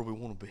get us to where we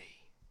want to be.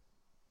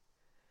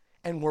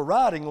 And we're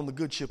riding on the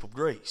good ship of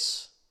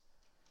grace.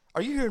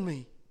 Are you hearing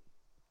me?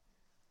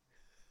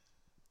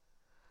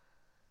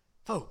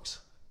 Folks,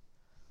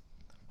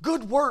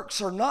 good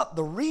works are not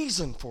the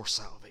reason for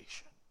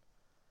salvation,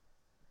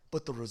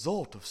 but the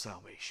result of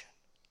salvation.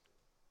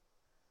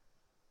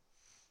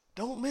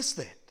 Don't miss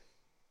that.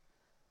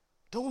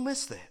 Don't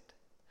miss that.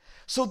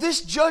 So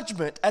this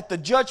judgment at the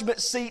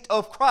judgment seat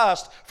of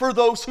Christ for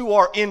those who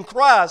are in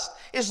Christ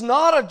is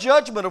not a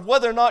judgment of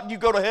whether or not you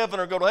go to heaven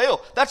or go to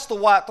hell. That's the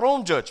white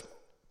throne judgment.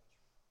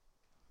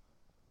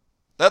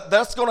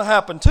 That's going to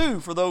happen too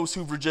for those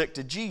who've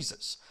rejected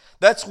Jesus.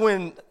 That's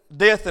when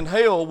death and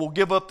hell will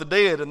give up the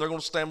dead and they're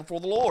going to stand before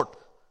the Lord.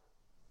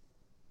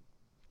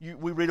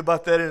 We read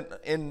about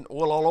that in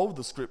all over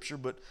the Scripture,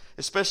 but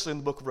especially in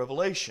the book of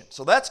Revelation.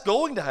 So that's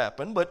going to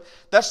happen, but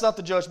that's not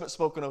the judgment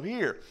spoken of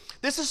here.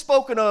 This is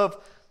spoken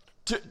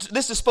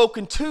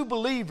to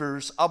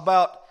believers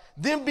about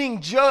them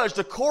being judged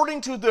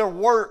according to their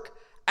work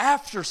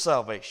after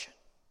salvation.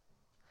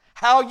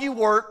 How you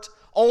worked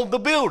on the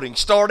building,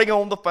 starting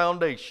on the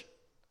foundation.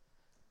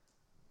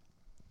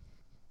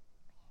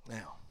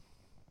 Now,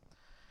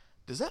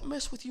 does that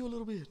mess with you a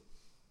little bit?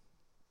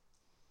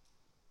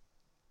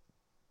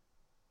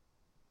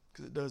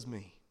 Because it does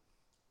me.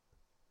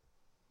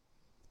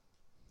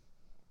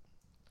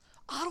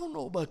 I don't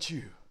know about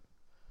you,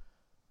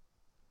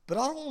 but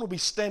I don't want to be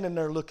standing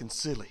there looking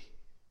silly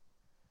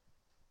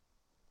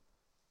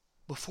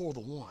before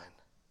the one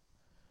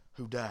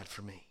who died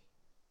for me.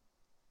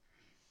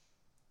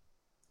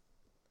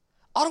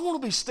 I don't want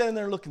to be standing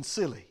there looking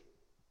silly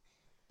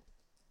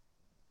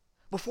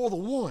before the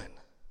one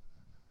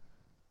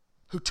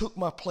who took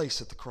my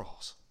place at the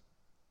cross.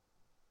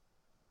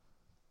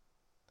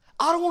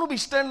 I don't want to be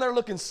standing there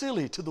looking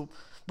silly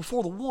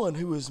before the one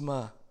who is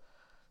my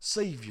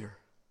Savior,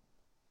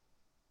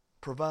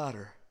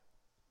 provider,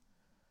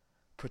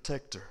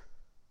 protector,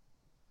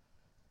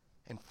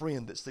 and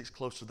friend that sticks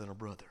closer than a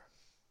brother.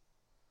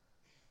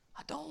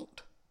 I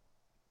don't.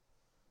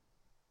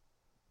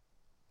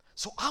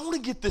 So I want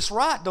to get this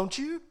right, don't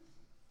you?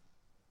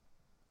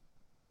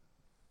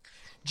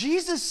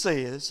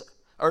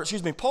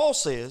 Paul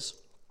says,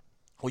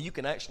 well, you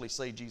can actually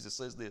say Jesus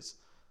says this.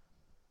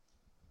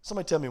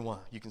 Somebody tell me why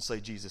you can say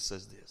Jesus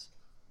says this.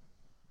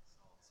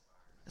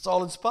 It's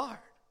all inspired.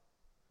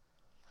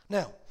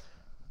 Now,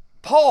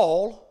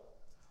 Paul,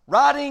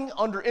 writing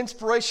under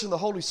inspiration of the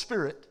Holy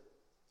Spirit,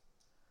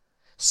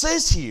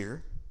 says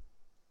here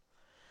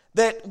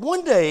that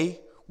one day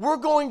we're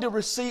going to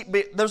there's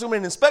going to be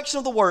an inspection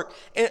of the work,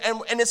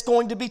 and it's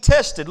going to be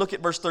tested. Look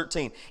at verse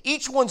 13.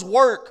 Each one's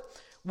work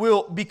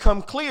will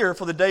become clear,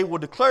 for the day will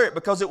declare it,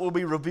 because it will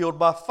be revealed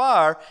by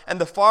fire,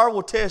 and the fire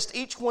will test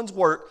each one's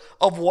work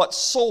of what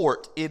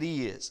sort it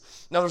is.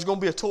 Now there's going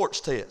to be a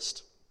torch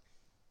test.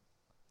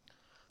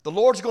 The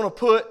Lord's going to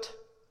put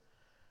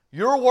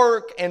your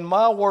work and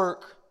my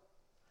work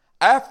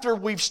after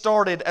we've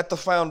started at the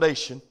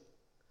foundation,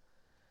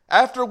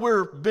 after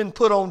we've been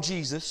put on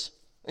Jesus.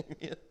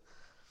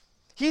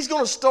 He's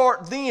going to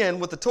start then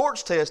with the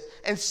torch test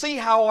and see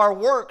how our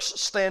works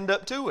stand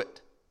up to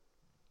it.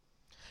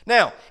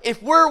 Now,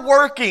 if we're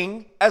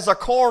working as a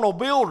carnal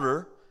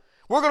builder,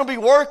 we're going to be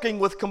working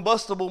with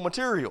combustible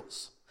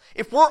materials.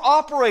 If we're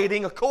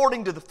operating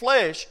according to the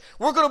flesh,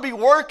 we're going to be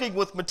working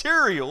with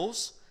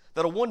materials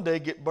that'll one day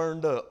get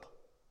burned up.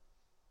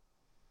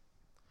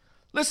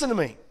 Listen to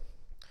me.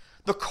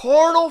 The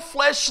carnal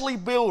fleshly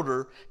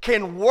builder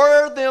can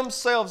wear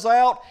themselves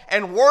out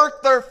and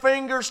work their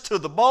fingers to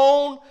the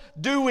bone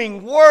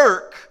doing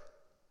work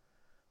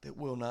that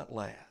will not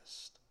last.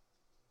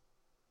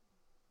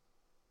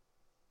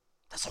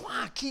 That's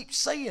why I keep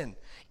saying,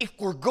 if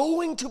we're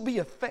going to be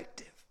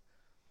effective,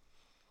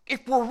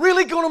 if we're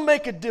really going to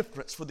make a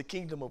difference for the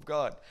kingdom of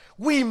God,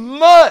 we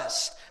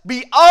must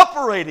be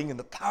operating in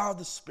the power of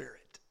the Spirit.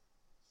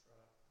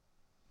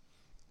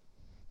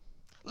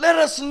 Let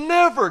us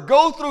never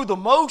go through the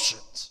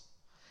motions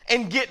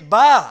and get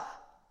by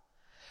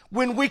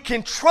when we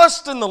can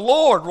trust in the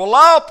Lord,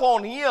 rely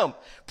upon Him,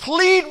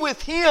 plead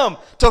with Him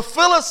to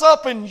fill us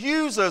up and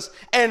use us,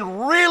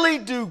 and really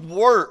do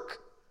work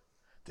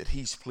that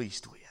He's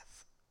pleased with.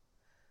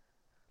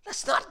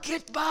 Let's not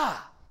get by.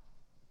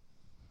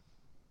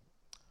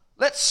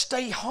 Let's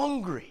stay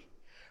hungry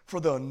for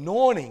the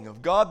anointing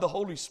of God the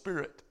Holy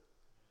Spirit.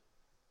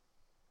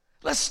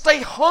 Let's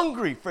stay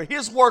hungry for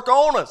His work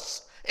on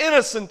us, in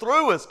us and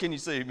through us. Can you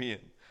say amen?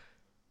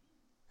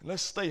 And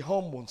let's stay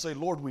humble and say,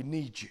 Lord, we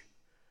need you.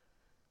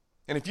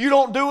 And if you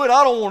don't do it,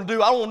 I don't want to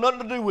do it. I don't want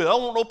nothing to do with it. I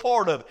don't want no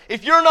part of it.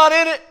 If you're not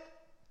in it,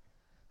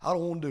 I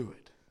don't want to do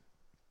it.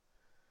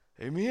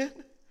 Amen?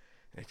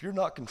 And if you're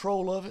not in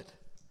control of it,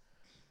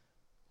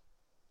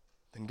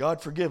 then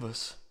God forgive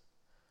us.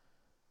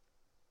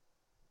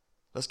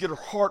 Let's get our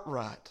heart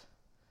right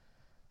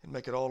and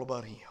make it all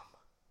about Him.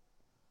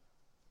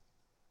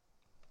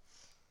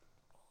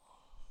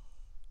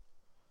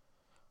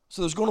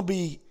 So there's going to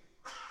be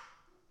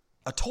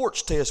a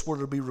torch test where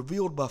it'll be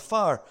revealed by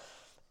fire.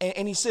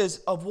 And he says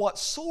of what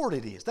sort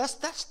it is.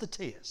 That's the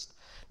test.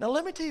 Now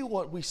let me tell you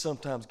what we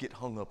sometimes get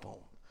hung up on.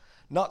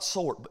 Not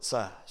sort, but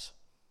size.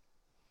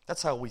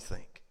 That's how we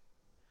think.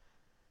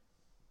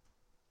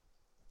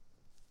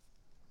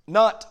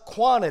 Not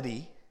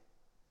quantity,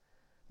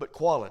 but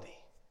quality.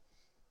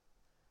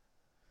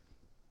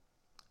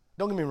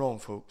 Don't get me wrong,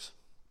 folks.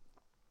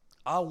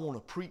 I want to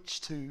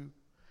preach to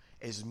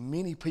as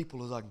many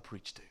people as I can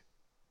preach to.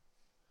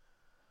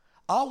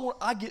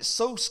 I get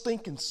so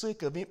stinking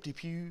sick of empty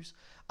pews.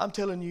 I'm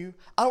telling you,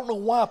 I don't know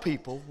why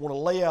people want to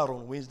lay out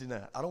on Wednesday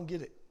night. I don't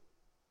get it.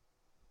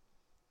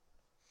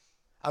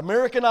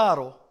 American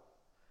Idol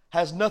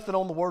has nothing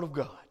on the Word of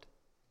God.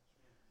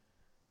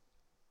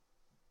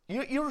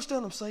 You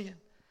understand what I'm saying?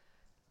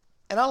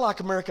 And I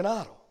like American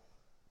Idol.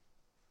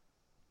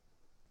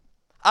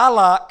 I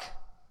like,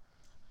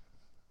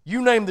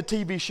 you name the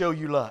TV show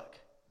you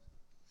like.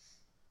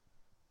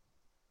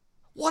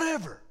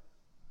 Whatever.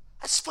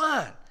 That's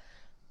fine.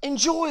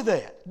 Enjoy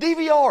that.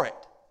 DVR it.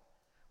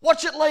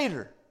 Watch it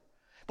later.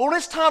 But when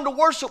it's time to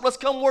worship, let's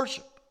come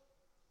worship.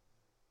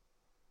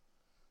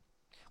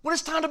 When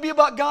it's time to be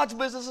about God's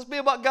business, let's be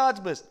about God's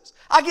business.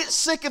 I get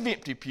sick of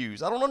empty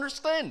pews. I don't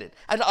understand it.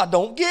 I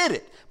don't get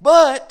it.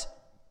 But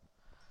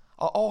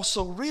I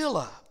also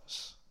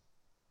realize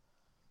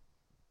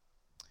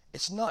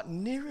it's not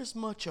near as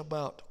much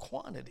about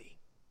quantity,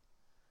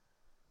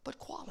 but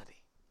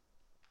quality.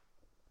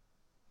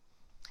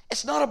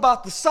 It's not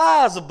about the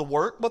size of the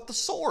work, but the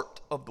sort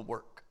of the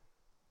work.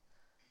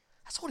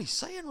 That's what he's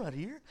saying right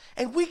here.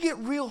 And we get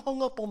real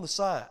hung up on the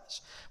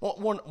size.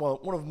 One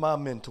of my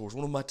mentors,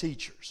 one of my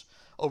teachers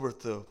over at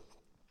the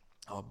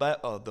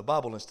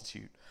Bible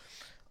Institute,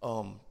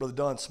 Brother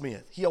Don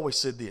Smith, he always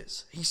said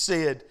this. He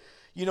said,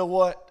 you know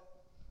what?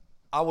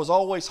 I was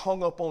always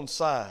hung up on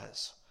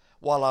size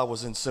while I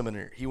was in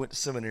seminary. He went to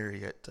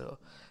seminary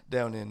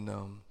down in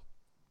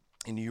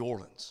New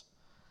Orleans.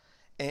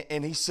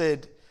 And he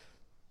said,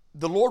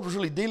 the Lord was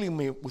really dealing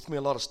with me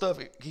a lot of stuff.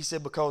 He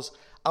said, because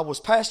I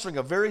was pastoring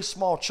a very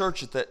small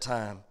church at that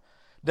time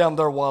down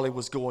there while he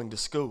was going to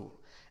school.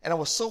 And I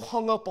was so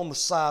hung up on the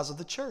size of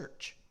the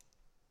church.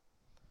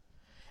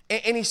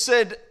 And he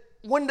said,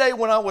 one day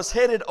when I was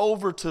headed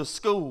over to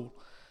school,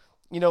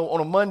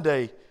 on a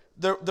Monday,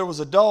 there was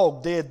a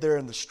dog dead there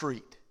in the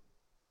street.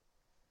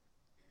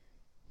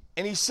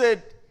 And he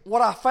said,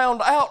 what I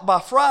found out by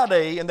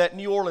Friday in that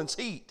New Orleans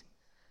heat,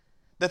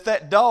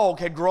 that dog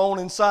had grown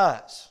in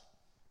size.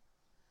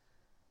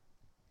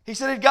 He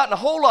said it had gotten a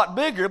whole lot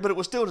bigger, but it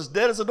was still as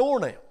dead as a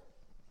doornail.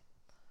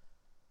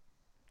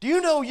 Do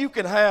you know you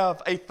can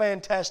have a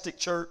fantastic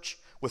church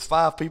with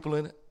 5 people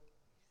in it?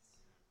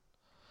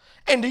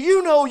 And do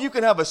you know you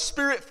can have a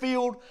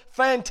spirit-filled,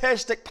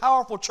 fantastic,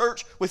 powerful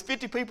church with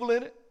 50 people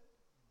in it?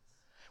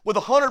 With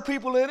 100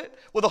 people in it?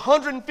 With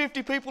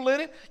 150 people in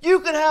it? You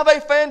can have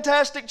a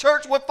fantastic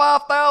church with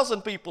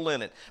 5,000 people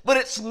in it. But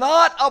it's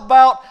not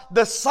about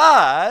the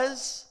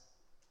size,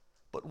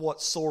 but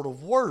what sort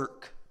of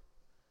work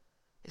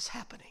is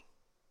happening.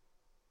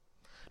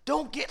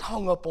 Don't get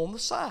hung up on the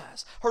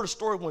size. Heard a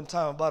story one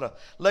time about a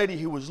lady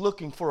who was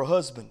looking for a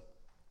husband.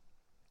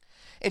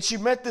 And she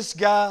met this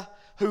guy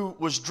who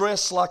was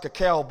dressed like a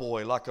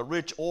cowboy, like a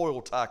rich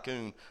oil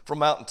tycoon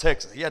from out in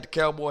Texas. He had the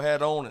cowboy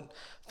hat on and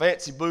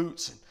fancy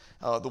boots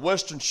and the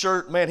western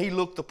shirt. Man, he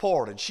looked the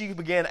part. And she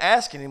began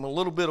asking him a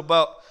little bit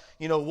about,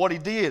 what he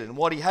did and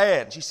what he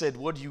had. And she said,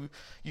 "What do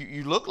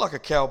you look like a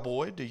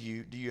cowboy. Do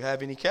you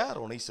have any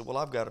cattle?" And he said, "Well,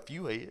 I've got a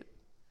few head."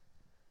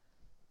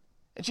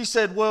 And she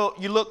said, "Well,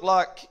 you look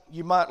like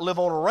you might live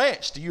on a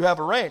ranch. Do you have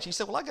a ranch?" He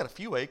said, "Well, I got a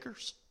few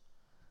acres."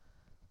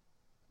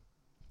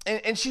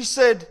 And she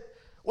said,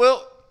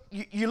 "Well,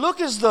 you look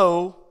as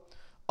though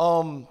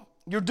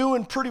you're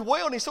doing pretty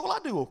well." And he said, "Well, I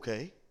do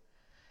okay."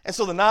 And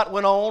so the night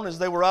went on as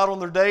they were out on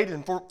their date,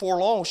 and for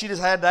long, she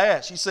just had to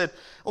ask. She said,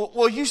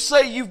 "Well, you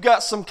say you've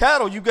got some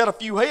cattle. You've got a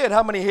few head.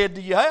 How many head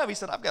do you have?" He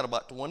said, "I've got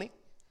about 20.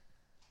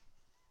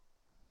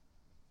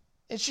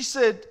 And she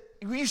said,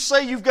 "You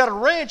say you've got a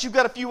ranch, you've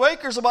got a few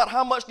acres. About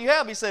how much do you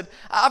have?" He said,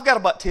 "I've got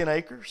about 10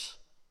 acres.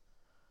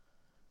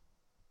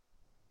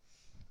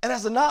 And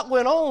as the night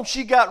went on,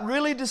 she got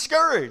really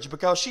discouraged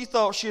because she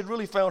thought she had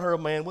really found her a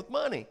man with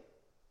money.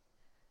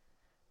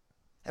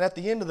 And at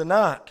the end of the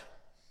night,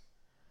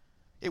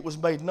 it was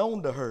made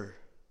known to her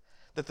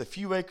that the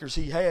few acres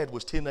he had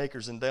was 10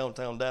 acres in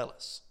downtown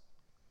Dallas.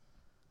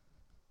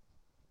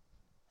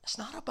 It's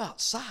not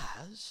about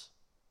size.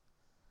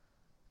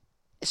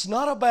 It's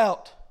not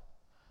about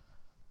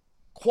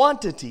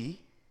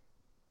quantity,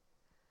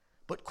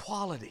 but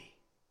quality.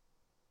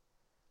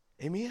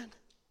 Amen?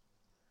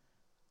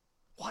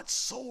 What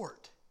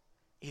sort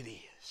it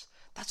is.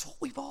 That's what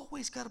we've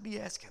always got to be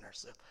asking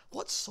ourselves.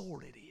 What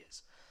sort it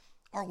is.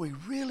 Are we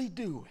really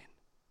doing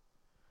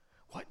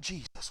what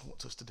Jesus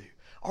wants us to do?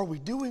 Are we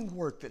doing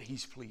work that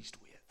He's pleased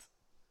with?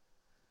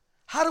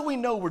 How do we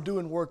know we're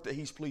doing work that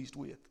He's pleased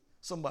with?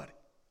 Somebody.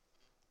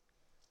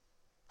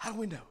 How do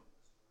we know?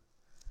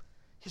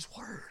 His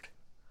Word.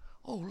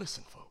 Oh,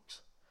 listen,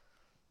 folks.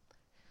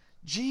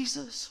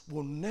 Jesus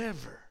will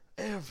never,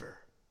 ever,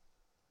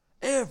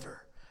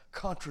 ever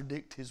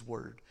contradict His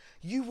Word.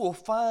 You will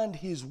find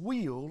His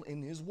will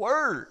in His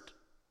Word.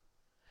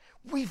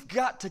 We've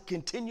got to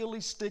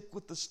continually stick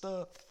with the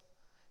stuff.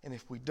 And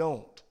if we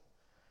don't,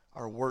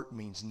 our work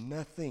means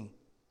nothing.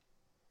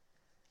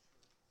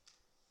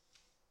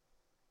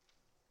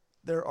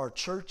 There are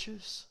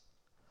churches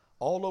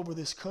all over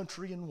this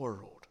country and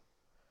world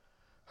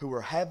who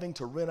are having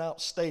to rent out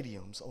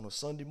stadiums on a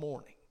Sunday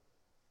morning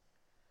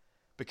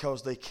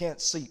because they can't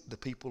seat the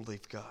people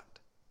they've got.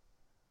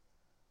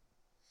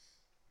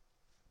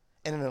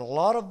 And in a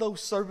lot of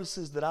those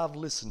services that I've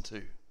listened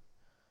to,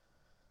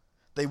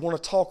 they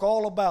want to talk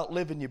all about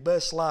living your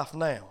best life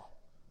now,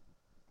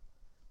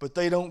 but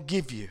they don't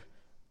give you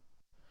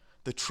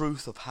the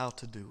truth of how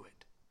to do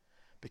it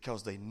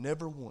because they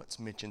never once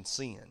mention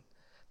sin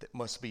that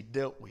must be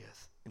dealt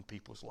with in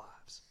people's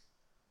lives.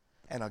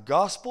 And a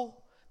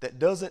gospel that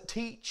doesn't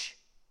teach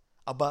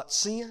about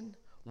sin,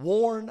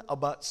 warn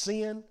about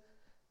sin,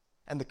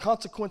 and the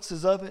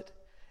consequences of it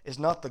is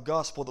not the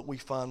gospel that we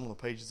find on the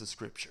pages of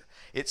Scripture.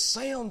 It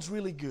sounds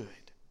really good,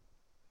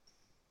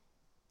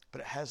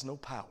 but it has no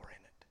power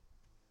in it.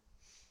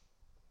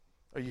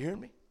 Are you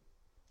hearing me?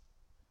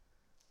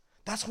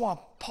 That's why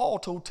Paul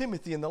told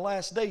Timothy in the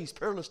last days,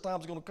 perilous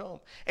times are going to come,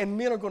 and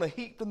men are going to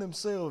heap to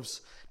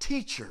themselves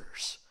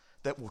teachers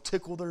that will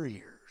tickle their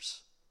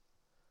ears.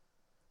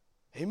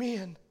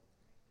 Amen.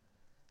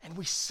 And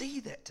we see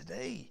that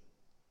today.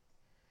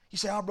 You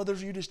say, "Oh,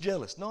 brothers, you're just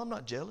jealous." No, I'm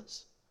not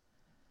jealous.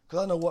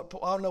 Because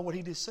I know what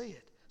he just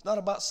said. It's not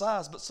about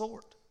size, but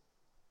sort.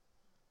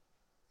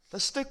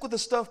 Let's stick with the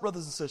stuff,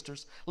 brothers and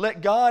sisters.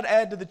 Let God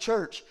add to the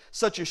church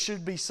such as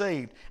should be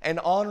saved, and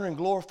honor and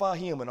glorify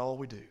Him in all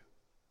we do.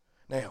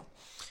 Now,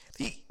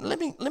 let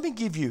me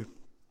give you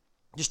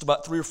just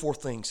about 3 or 4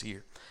 things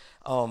here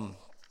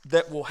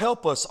that will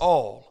help us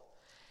all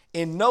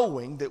in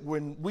knowing that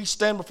when we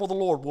stand before the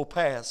Lord, we'll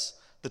pass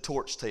the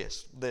torch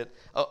test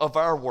of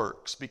our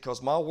works,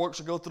 because my works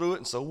will go through it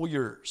and so will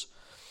yours.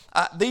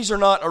 These are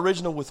not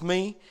original with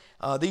me.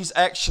 These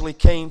actually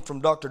came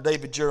from Dr.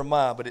 David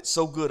Jeremiah, but it's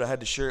so good I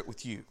had to share it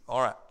with you.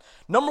 All right.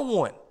 Number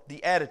 1,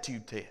 the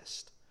attitude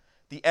test.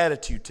 The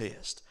attitude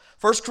test.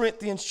 1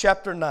 Corinthians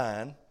chapter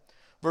 9,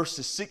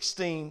 verses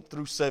 16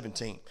 through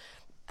 17.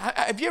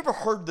 Have you ever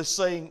heard the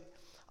saying,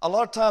 a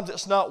lot of times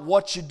it's not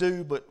what you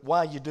do, but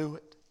why you do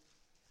it?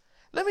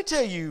 Let me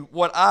tell you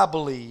what I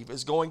believe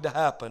is going to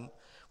happen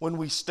when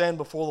we stand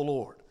before the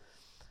Lord.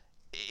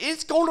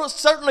 It's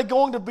certainly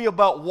going to be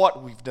about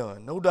what we've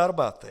done, no doubt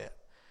about that.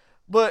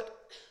 But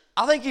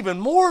I think even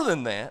more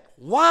than that,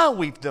 why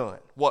we've done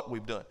what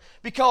we've done.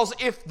 Because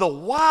if the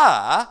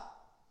why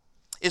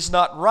is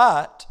not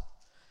right,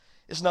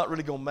 it's not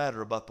really going to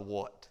matter about the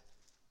what.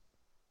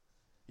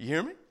 You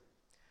hear me?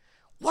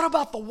 What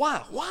about the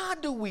why? Why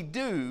do we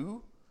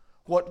do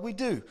what we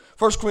do?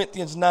 1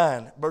 Corinthians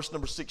 9, verse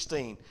number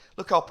 16.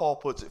 Look how Paul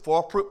puts it.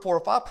 For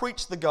if I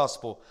preach the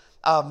gospel,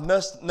 I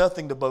have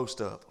nothing to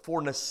boast of,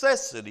 for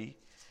necessity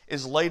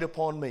is laid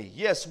upon me.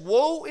 Yes,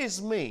 woe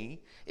is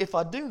me if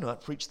I do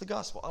not preach the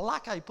gospel. I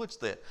like how he puts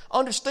that. I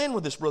understand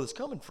where this brother's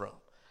coming from.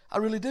 I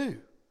really do.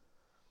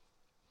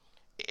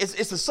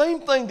 It's the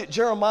same thing that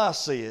Jeremiah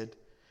said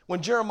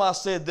when Jeremiah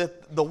said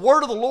that the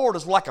word of the Lord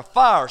is like a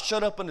fire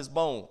shut up in his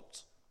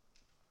bones.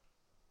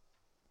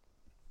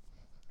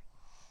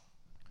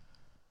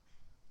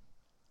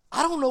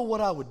 I don't know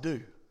what I would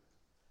do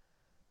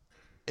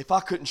if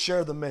I couldn't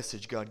share the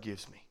message God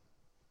gives me.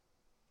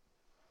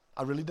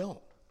 I really don't.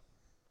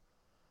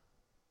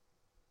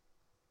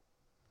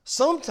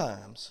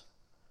 Sometimes,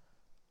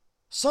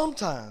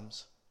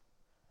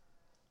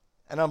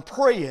 and I'm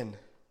praying,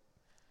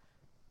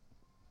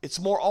 it's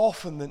more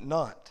often than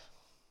not,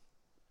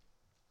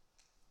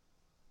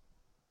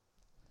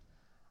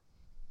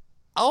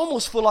 I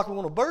almost feel like I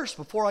want to burst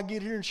before I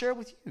get here and share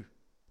with you.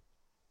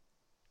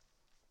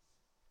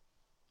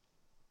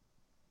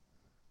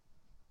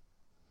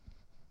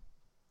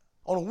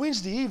 On a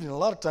Wednesday evening, a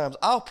lot of times,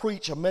 I'll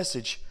preach a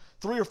message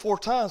 3 or 4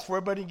 times before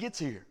everybody gets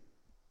here.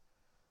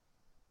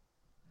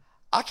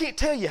 I can't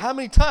tell you how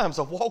many times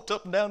I've walked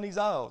up and down these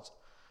aisles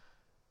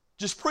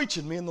just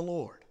preaching me and the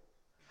Lord.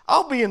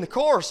 I'll be in the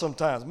car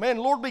sometimes. Man,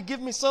 the Lord be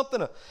giving me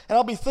something, and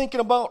I'll be thinking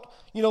about,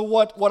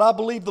 what I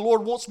believe the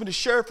Lord wants me to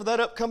share for that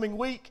upcoming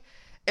week.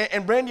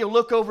 And Brandy will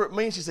look over at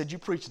me and she said, "You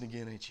preaching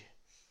again, ain't you?"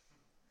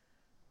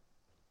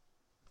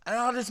 And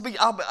I'll just be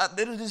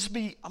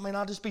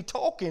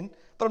talking,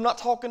 but I'm not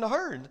talking to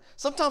her. And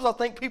sometimes I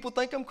think people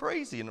think I'm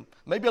crazy, and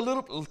maybe a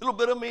little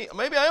bit of me,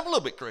 maybe I am a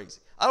little bit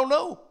crazy. I don't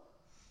know.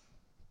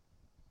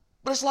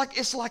 But it's like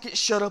it's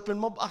shut up in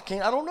my, I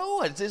don't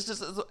know. It's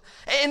just,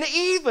 and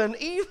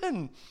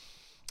even,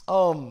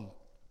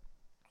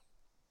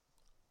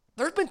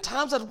 there's been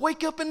times I'd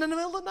wake up in the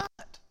middle of the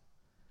night,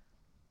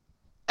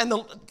 and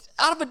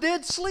out of a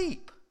dead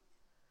sleep,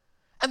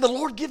 and the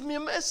Lord give me a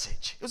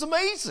message. It was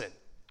amazing.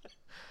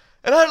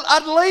 And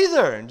I'd lay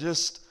there and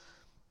just,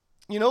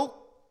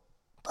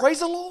 praise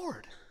the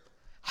Lord.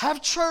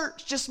 Have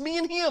church, just me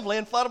and Him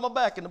laying flat on my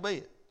back in the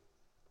bed.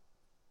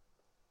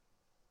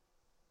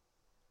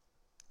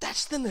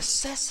 That's the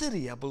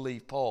necessity, I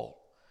believe, Paul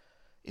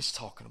is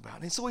talking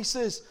about. And so he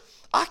says,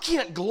 I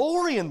can't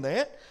glory in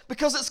that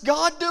because it's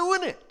God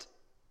doing it.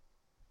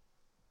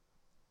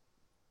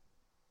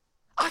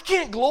 I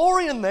can't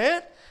glory in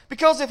that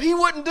because if He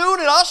wasn't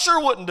doing it, I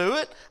sure wouldn't do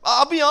it.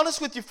 I'll be honest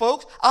with you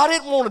folks, I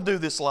didn't want to do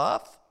this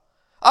life.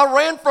 I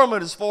ran from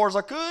it as far as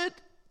I could.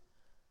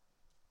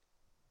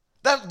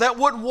 That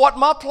wasn't what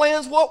my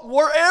plans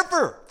were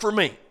ever for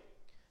me.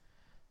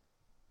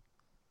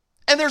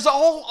 And there's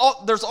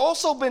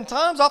also been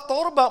times I've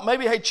thought about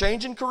maybe,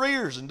 changing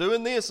careers and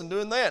doing this and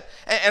doing that.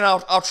 And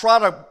I'll try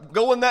to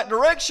go in that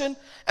direction,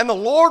 and the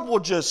Lord will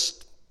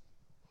just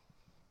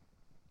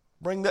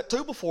bring that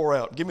 2x4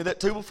 out. Give me that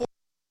 2x4.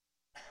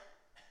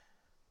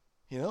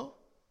 I know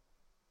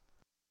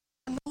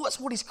that's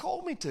what He's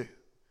called me to.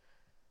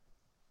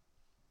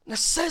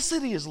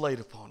 Necessity is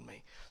laid upon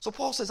me. So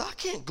Paul says, I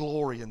can't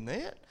glory in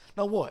that.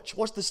 Now watch.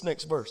 Watch this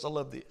next verse. I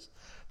love this.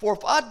 For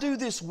if I do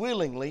this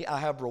willingly, I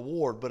have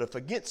reward. But if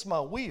against my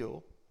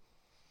will,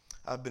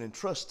 I've been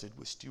entrusted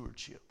with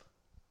stewardship.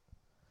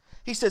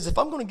 He says, if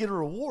I'm going to get a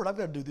reward, I've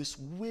got to do this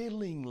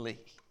willingly.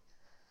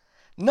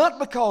 Not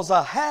because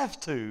I have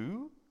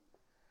to,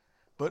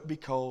 but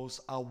because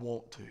I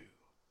want to.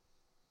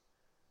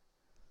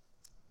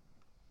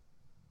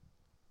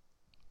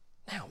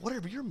 Now,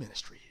 whatever your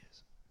ministry is,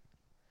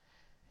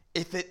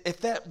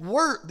 if that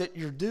work that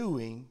you're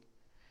doing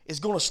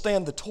is going to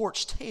stand the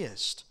torch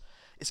test,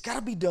 it's got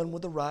to be done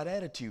with the right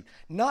attitude.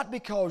 Not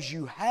because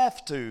you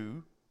have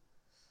to,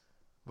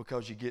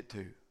 because you get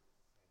to.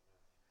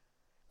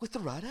 With the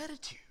right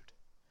attitude.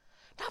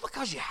 Not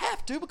because you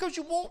have to, because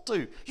you want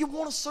to. You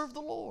want to serve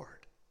the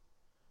Lord.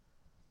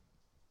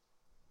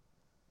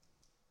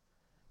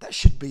 That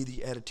should be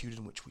the attitude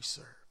in which we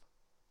serve.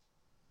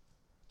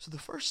 So the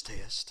first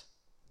test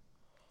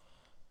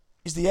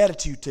is the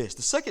attitude test.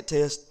 The second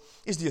test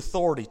is the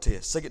authority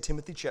test. 2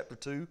 Timothy chapter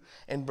 2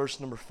 and verse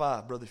number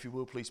 5. Brother, if you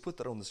will, please put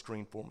that on the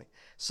screen for me.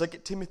 2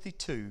 Timothy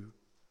 2,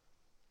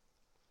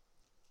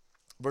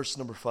 verse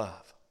number 5.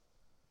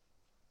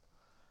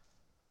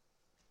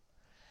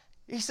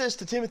 He says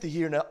to Timothy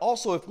here, now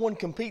also if one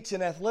competes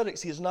in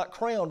athletics, he is not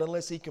crowned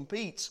unless he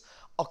competes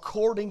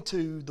according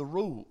to the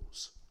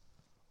rules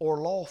or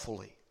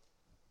lawfully.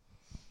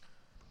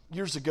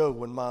 Years ago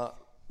when my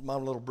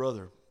little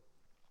brother,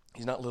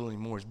 he's not little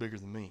anymore, he's bigger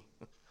than me.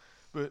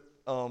 But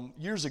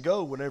years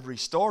ago, whenever he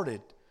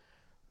started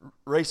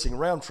racing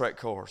round track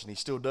cars, and he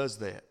still does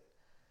that,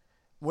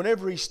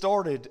 whenever he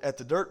started at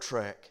the dirt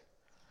track,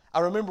 I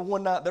remember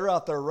one night they're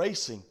out there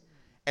racing,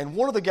 and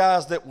one of the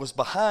guys that was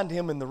behind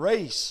him in the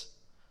race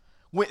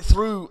went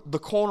through the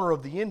corner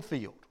of the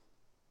infield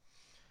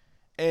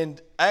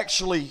and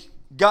actually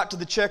got to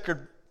the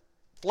checkered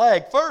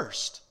flag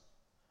first.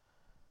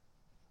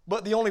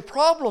 But the only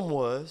problem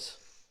was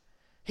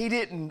he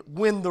didn't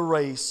win the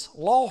race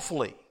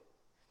lawfully.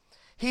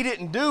 He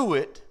didn't do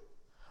it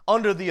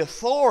under the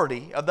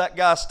authority of that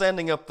guy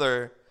standing up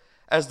there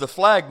as the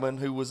flagman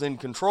who was in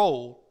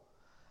control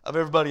of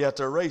everybody out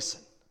there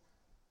racing.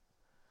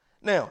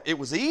 Now, it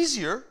was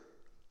easier.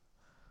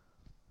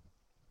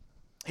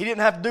 He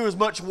didn't have to do as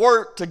much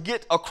work to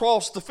get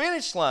across the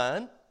finish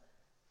line,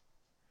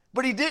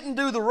 but he didn't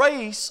do the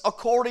race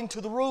according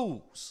to the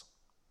rules.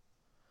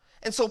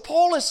 And so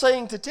Paul is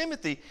saying to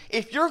Timothy,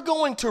 if you're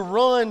going to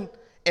run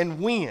and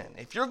win,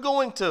 if you're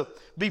going to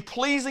be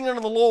pleasing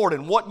unto the Lord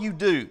in what you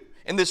do,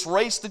 in this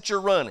race that you're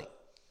running,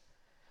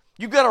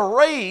 you've got to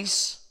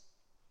race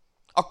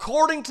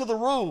according to the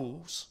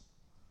rules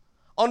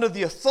under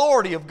the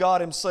authority of God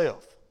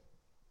Himself.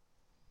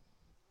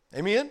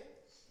 Amen?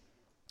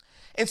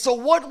 And so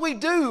what we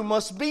do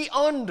must be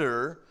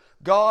under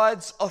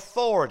God's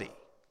authority.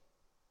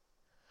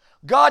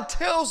 God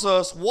tells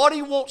us what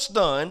He wants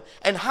done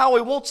and how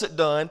He wants it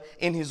done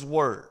in His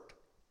Word.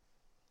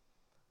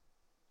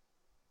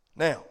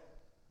 Now,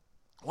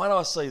 why do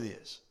I say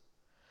this?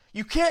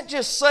 You can't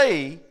just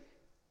say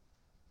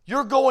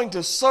you're going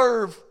to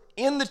serve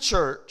in the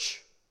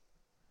church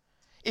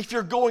if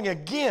you're going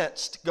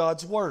against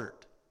God's Word.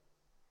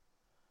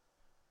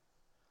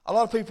 A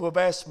lot of people have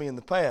asked me in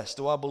the past,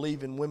 do I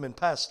believe in women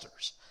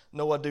pastors?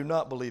 No, I do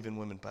not believe in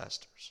women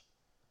pastors.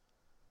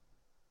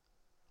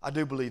 I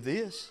do believe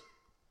this.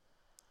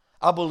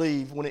 I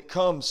believe when it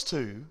comes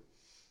to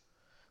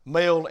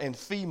male and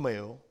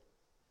female,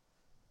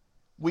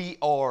 we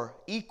are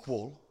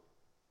equal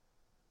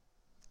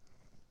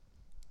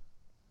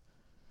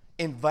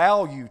in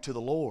value to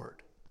the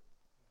Lord,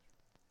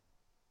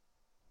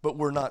 but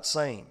we're not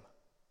same.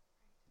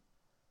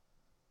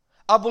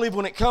 I believe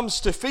when it comes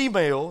to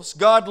females,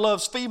 God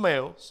loves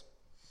females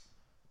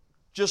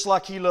just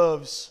like He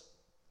loves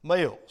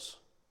males,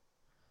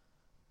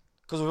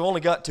 because we've only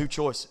got two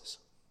choices.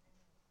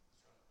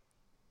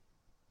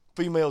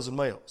 Females and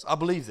males. I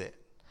believe that.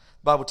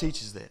 The Bible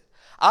teaches that.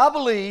 I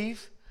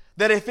believe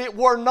that if it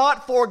were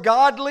not for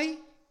godly,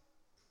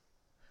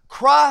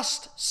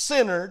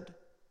 Christ-centered,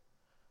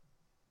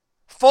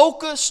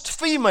 focused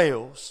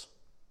females,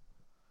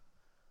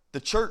 the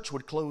church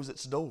would close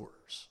its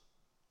doors.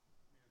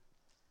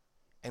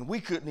 And we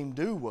couldn't even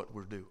do what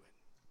we're doing.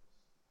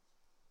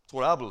 That's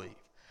what I believe.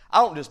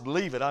 I don't just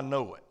believe it, I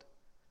know it.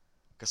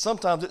 Because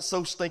sometimes it's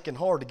so stinking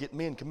hard to get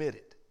men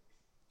committed.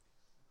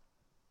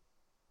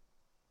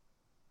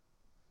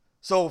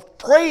 So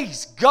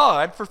praise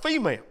God for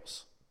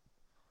females.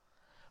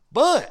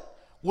 But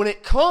when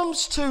it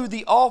comes to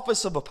the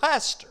office of a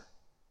pastor,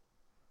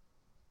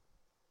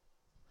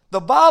 the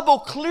Bible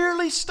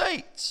clearly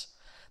states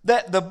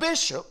that the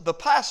bishop, the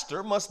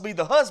pastor, must be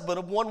the husband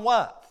of one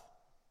wife.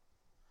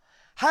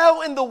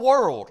 How in the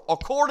world,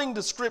 according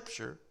to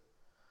Scripture,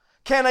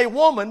 can a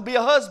woman be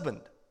a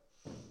husband?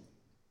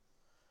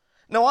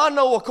 Now, I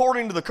know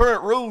according to the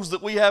current rules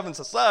that we have in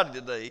society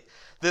today,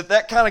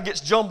 that kind of gets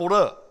jumbled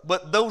up.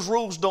 But those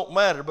rules don't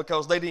matter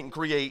because they didn't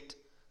create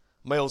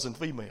males and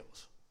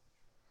females.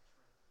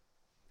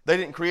 They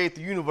didn't create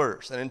the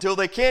universe. And until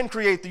they can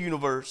create the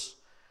universe,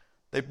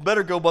 they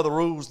better go by the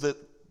rules that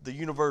the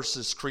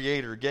universe's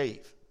creator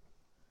gave.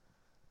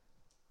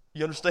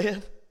 You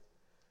understand?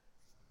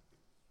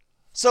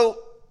 So,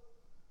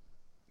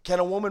 can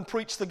a woman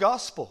preach the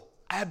gospel?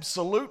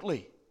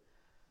 Absolutely.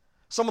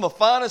 Some of the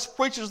finest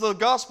preachers of the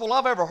gospel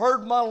I've ever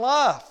heard in my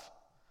life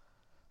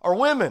are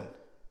women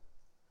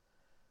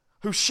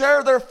who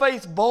share their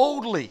faith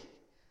boldly,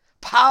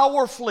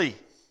 powerfully.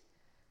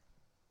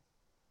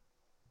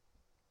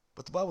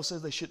 But the Bible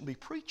says they shouldn't be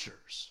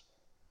preachers,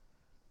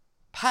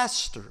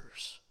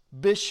 pastors,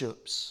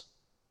 bishops,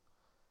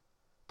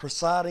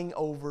 presiding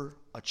over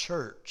a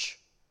church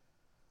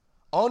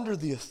under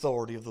the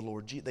authority of the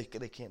Lord Jesus.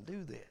 They can't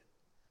do that.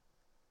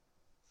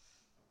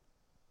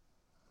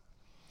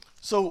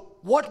 So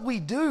what we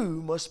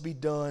do must be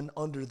done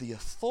under the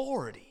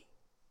authority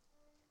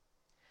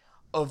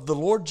of the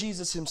Lord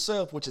Jesus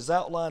himself, which is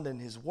outlined in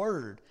his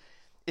word,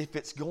 if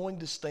it's going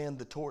to stand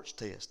the torch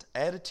test.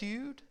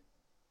 Attitude,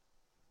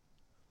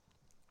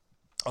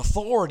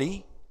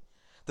 authority.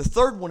 The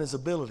third one is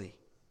ability.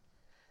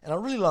 And I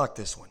really like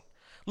this one.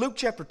 Luke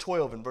chapter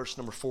 12 and verse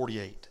number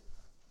 48.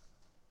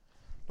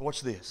 Now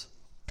watch this.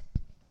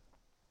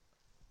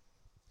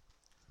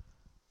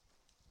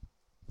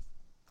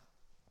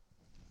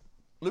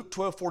 Luke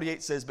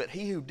 12:48 says, "But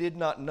he who did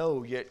not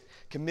know yet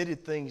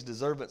committed things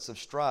deserving of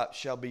stripes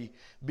shall be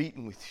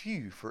beaten with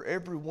few. For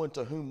everyone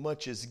to whom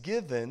much is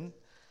given,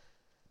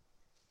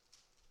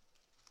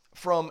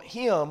 from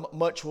him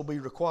much will be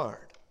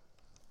required."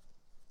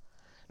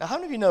 Now, how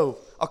many of you know,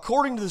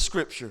 according to the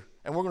Scripture,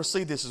 and we're going to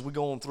see this as we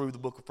go on through the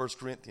book of 1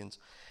 Corinthians,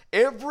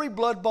 every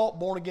blood-bought,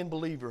 born-again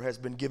believer has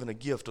been given a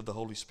gift of the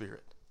Holy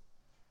Spirit.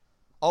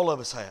 All of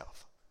us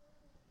have.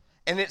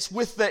 And it's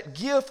with that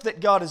gift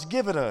that God has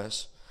given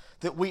us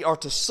that we are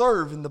to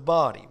serve in the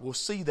body. We'll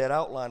see that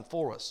outlined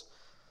for us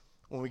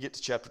when we get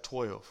to chapter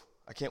 12.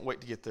 I can't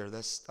wait to get there.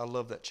 I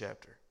love that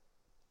chapter.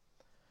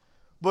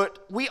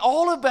 But we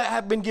all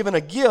have been given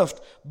a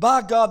gift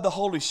by God the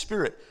Holy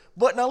Spirit.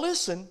 But now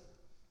listen,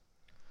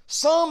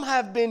 some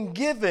have been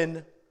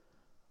given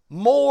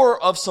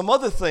more of some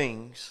other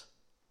things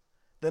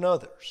than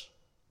others.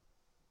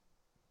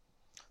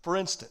 For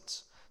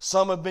instance,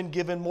 some have been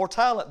given more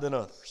talent than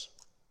others.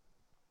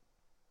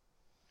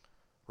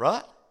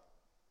 Right?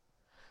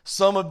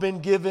 Some have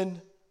been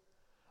given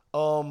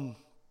more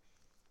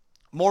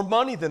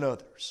money than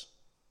others.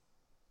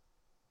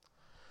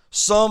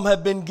 Some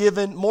have been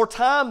given more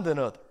time than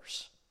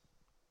others.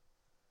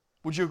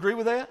 Would you agree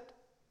with that?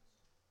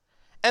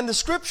 And the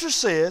Scripture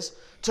says,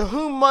 to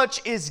whom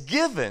much is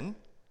given,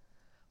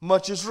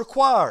 much is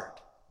required.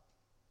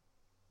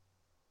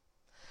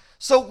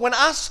 So when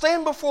I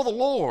stand before the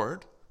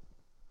Lord,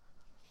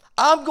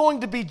 I'm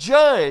going to be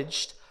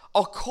judged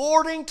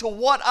according to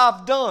what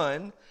I've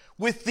done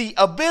with the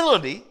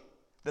ability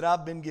that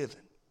I've been given.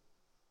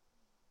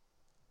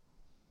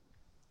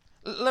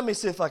 Let me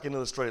see if I can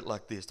illustrate it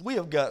like this. We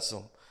have got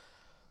some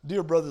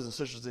dear brothers and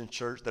sisters in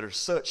church that are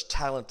such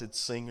talented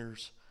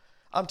singers.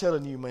 I'm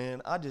telling you,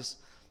 man,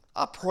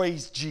 I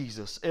praise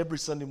Jesus every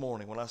Sunday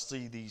morning when I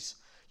see these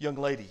young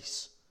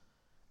ladies,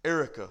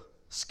 Erica,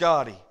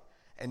 Scotty,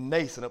 and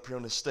Nathan up here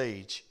on the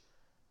stage,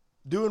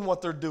 doing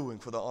what they're doing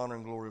for the honor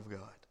and glory of God.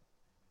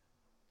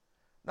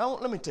 Now,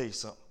 let me tell you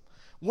something.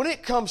 When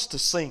it comes to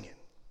singing,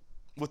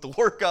 with the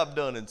work I've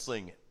done in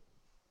singing,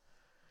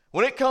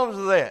 when it comes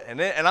to that, and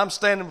I'm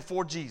standing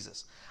before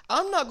Jesus,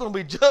 I'm not going to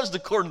be judged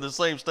according to the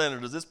same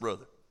standard as this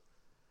brother.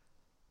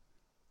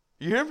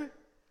 You hear me?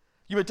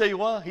 You may tell you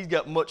why? He's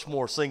got much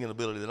more singing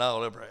ability than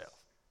I'll ever have.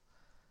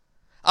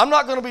 I'm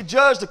not going to be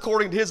judged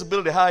according to his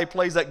ability, how he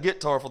plays that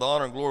guitar for the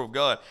honor and glory of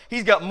God.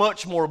 He's got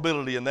much more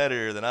ability in that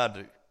area than I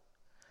do.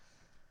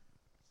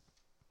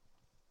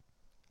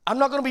 I'm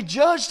not going to be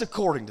judged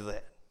according to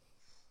that.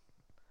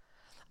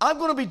 I'm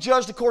going to be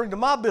judged according to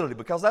my ability,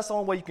 because that's the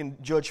only way you can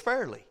judge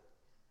fairly.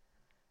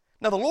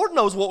 Now, the Lord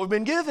knows what we've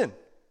been given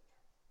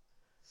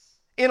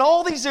in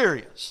all these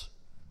areas.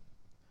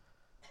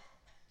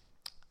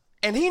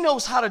 And He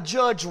knows how to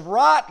judge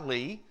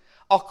rightly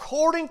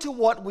according to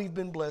what we've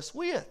been blessed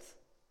with.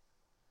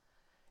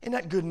 Isn't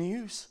that good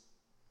news?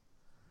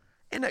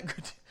 Isn't that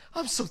good?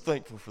 I'm so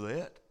thankful for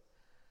that.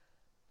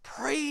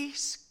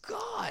 Praise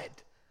God.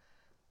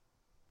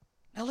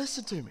 Now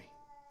listen to me.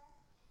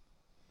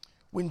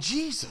 When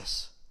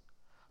Jesus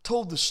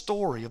told the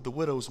story of the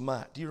widow's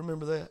mite, do you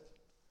remember that?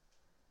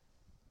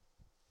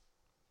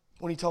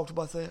 When He talked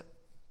about that?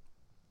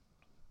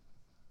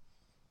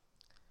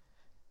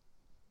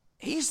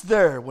 He's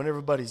there when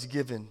everybody's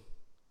giving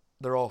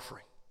their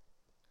offering.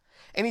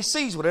 And He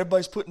sees what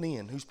everybody's putting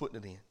in, who's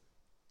putting it in.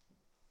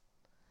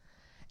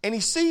 And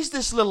He sees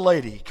this little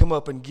lady come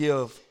up and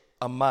give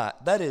a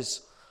mite. That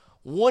is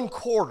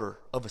 1/4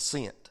 of a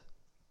cent.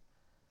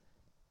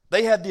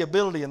 They had the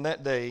ability in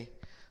that day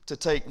to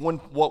take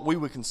what we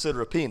would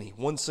consider a penny,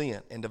 1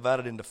 cent, and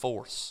divide it into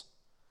fourths.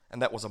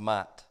 And that was a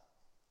mite.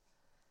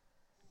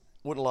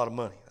 Wasn't a lot of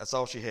money. That's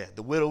all she had.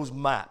 The widow's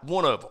mite,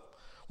 one of them.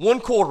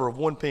 1/4 of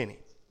 1 penny.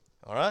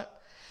 All right?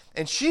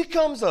 And she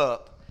comes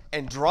up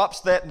and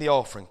drops that in the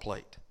offering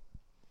plate.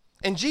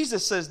 And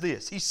Jesus says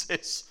this. He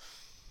says,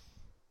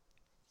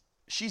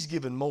 she's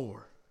given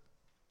more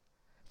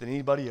than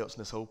anybody else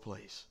in this whole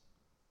place.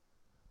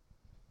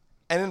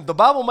 And the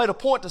Bible made a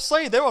point to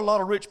say there were a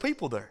lot of rich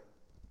people there.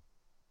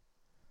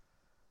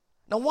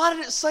 Now, why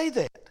did it say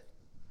that?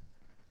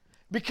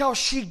 Because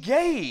she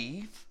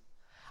gave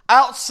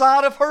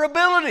outside of her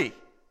ability.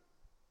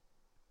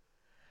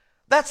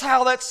 That's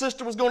how that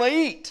sister was going to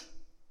eat.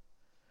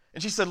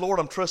 And she said, Lord,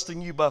 I'm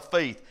trusting you by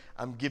faith.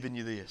 I'm giving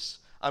you this.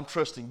 I'm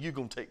trusting you're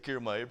going to take care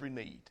of my every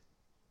need.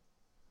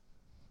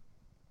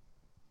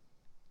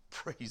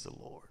 Praise the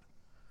Lord.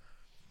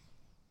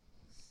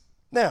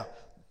 Now,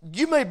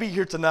 you may be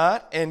here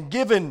tonight and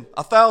giving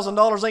 $1,000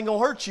 ain't going to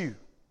hurt you.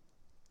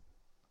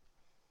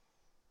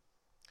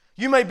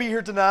 You may be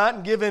here tonight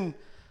and giving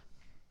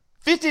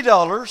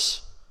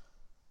 $50,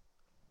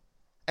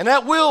 and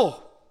that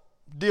will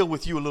deal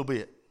with you a little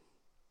bit.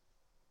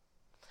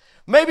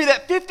 Maybe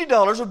that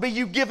 $50 would be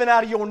you giving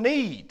out of your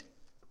need.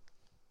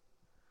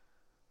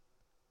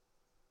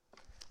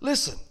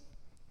 Listen,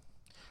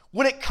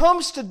 when it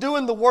comes to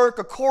doing the work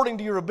according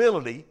to your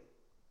ability,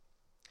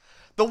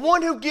 the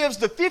one who gives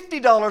the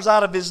 $50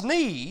 out of his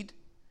need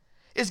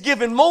is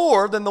giving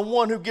more than the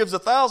one who gives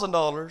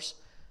 $1,000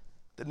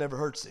 that never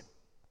hurts him.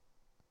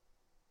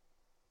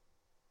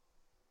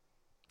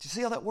 Do you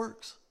see how that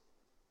works?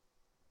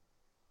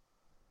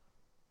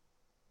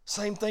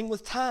 Same thing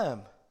with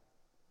time.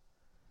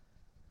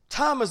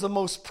 Time is the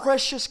most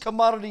precious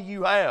commodity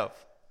you have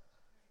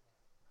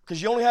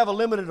because you only have a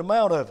limited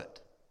amount of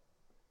it.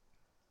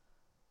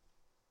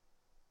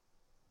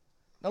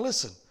 Now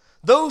listen,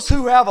 those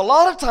who have a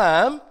lot of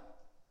time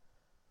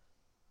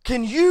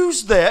can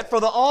use that for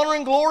the honor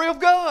and glory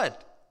of God.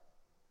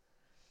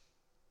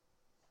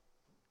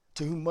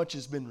 To whom much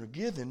has been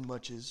given,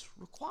 much is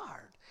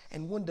required.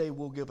 And one day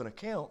we'll give an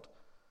account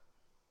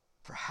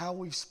for how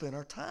we've spent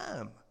our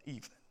time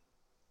even.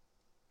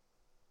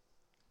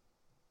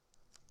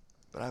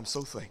 But I'm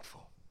so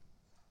thankful.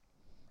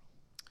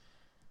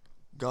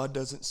 God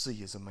doesn't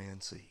see as a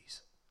man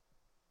sees.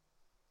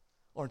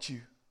 Aren't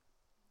you?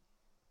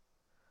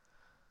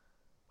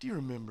 Do you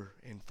remember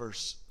in 1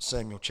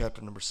 Samuel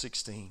chapter number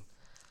 16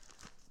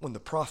 when the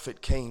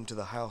prophet came to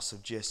the house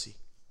of Jesse?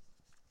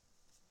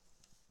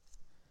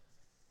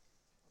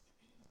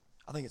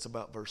 I think it's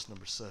about verse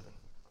number 7.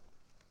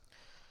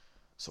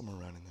 Somewhere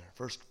around in there.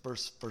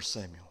 1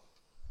 Samuel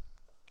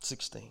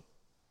 16.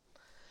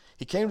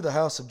 He came to the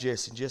house of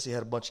Jesse, and Jesse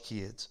had a bunch of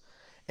kids.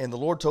 And the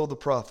Lord told the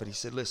prophet, he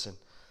said, listen,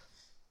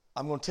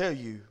 I'm going to tell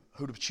you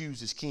who to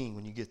choose as king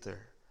when you get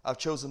there. I've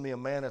chosen me a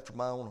man after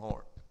my own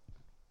heart.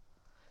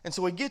 And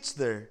so he gets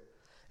there,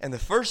 and the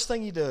first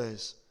thing he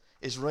does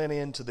is run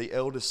into the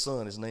eldest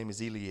son. His name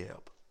is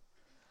Eliab.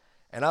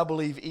 And I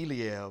believe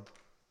Eliab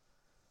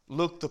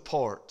looked the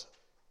part.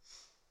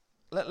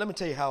 Let me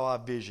tell you how I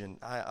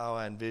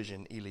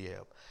envision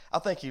Eliab. I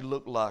think he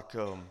looked like,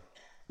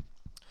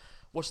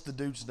 what's the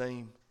dude's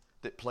name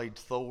that played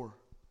Thor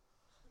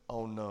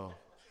on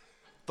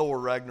Thor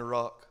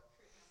Ragnarok?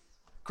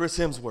 Chris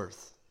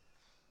Hemsworth.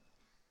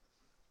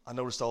 I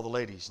noticed all the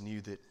ladies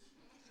knew that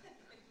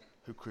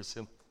who Chris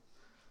Hemsworth.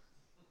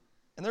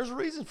 And there's a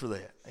reason for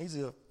that. He's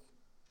a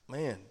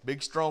man,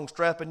 big, strong,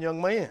 strapping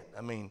young man.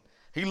 I mean,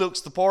 he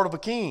looks the part of a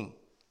king.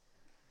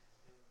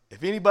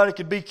 If anybody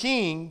could be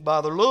king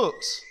by their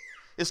looks,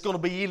 it's going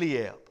to be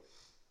Eliab.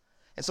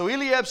 And so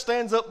Eliab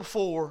stands up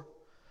before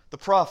the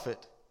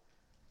prophet,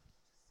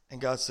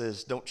 and God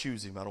says, don't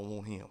choose him. I don't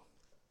want him.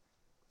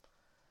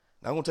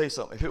 Now, I'm going to tell you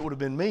something. If it would have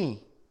been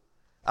me,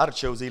 I'd have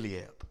chose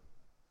Eliab.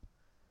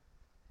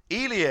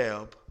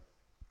 Eliab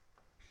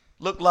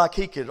looked like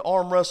he could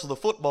arm wrestle the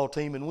football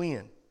team and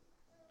win.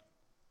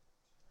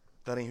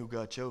 That ain't who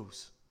God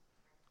chose.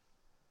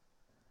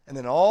 And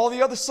then all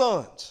the other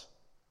sons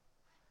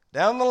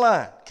down the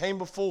line came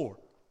before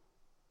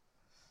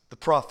the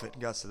prophet.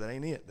 And God said, that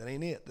ain't it. That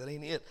ain't it. That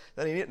ain't it.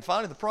 That ain't it. And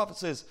finally the prophet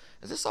says,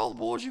 is this all the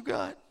boys you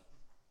got?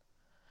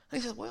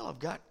 And he said, well, I've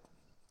got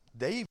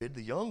David,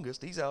 the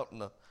youngest. He's out in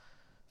the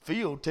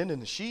field tending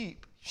the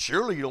sheep.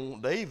 Surely you don't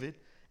want David.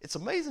 It's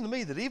amazing to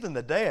me that even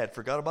the dad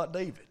forgot about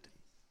David.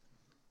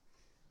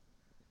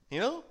 You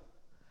know?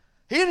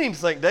 He didn't even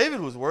think David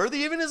was worthy,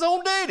 even his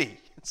own daddy.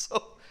 And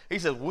so he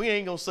said, we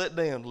ain't going to sit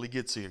down until he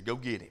gets here. Go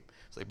get him.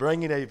 So they bring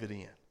David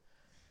in.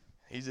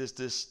 He's just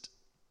this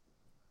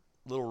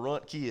little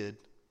runt kid.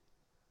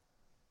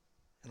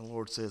 And the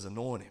Lord says,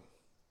 anoint him.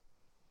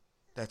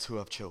 That's who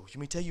I've chosen.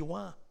 Let me tell you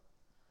why.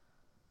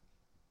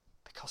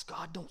 Because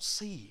God don't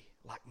see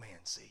like man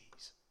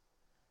sees.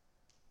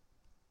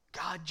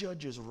 God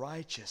judges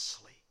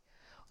righteously,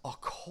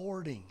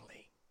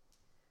 accordingly.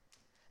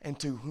 And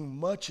to whom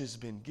much has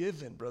been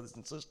given, brothers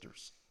and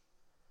sisters,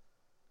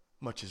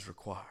 much is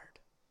required.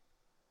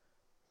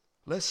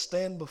 Let's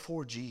stand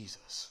before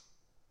Jesus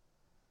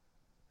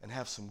and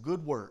have some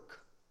good work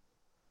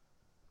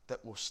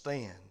that will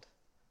stand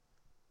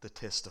the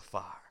test of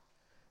fire.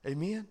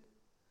 Amen?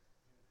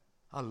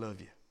 I love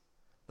you.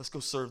 Let's go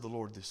serve the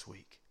Lord this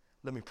week.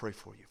 Let me pray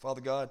for you. Father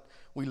God,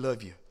 we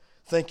love you.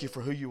 Thank you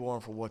for who you are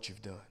and for what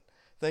you've done.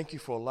 Thank you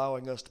for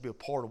allowing us to be a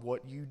part of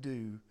what you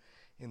do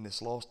in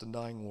this lost and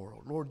dying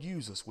world. Lord,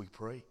 use us, we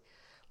pray.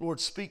 Lord,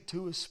 speak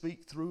to us,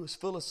 speak through us,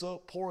 fill us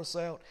up, pour us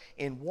out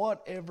in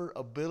whatever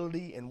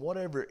ability, in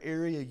whatever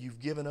area you've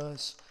given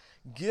us.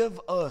 Give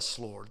us,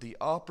 Lord, the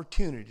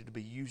opportunity to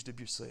be used of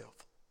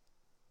yourself.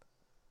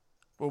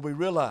 Lord, we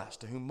realize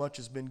to whom much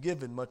has been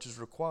given, much is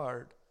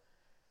required,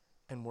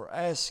 and we're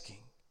asking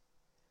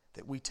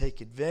that we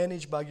take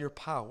advantage by your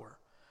power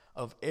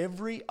of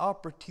every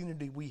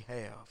opportunity we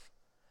have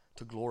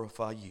to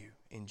glorify you.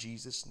 In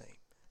Jesus' name,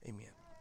 amen.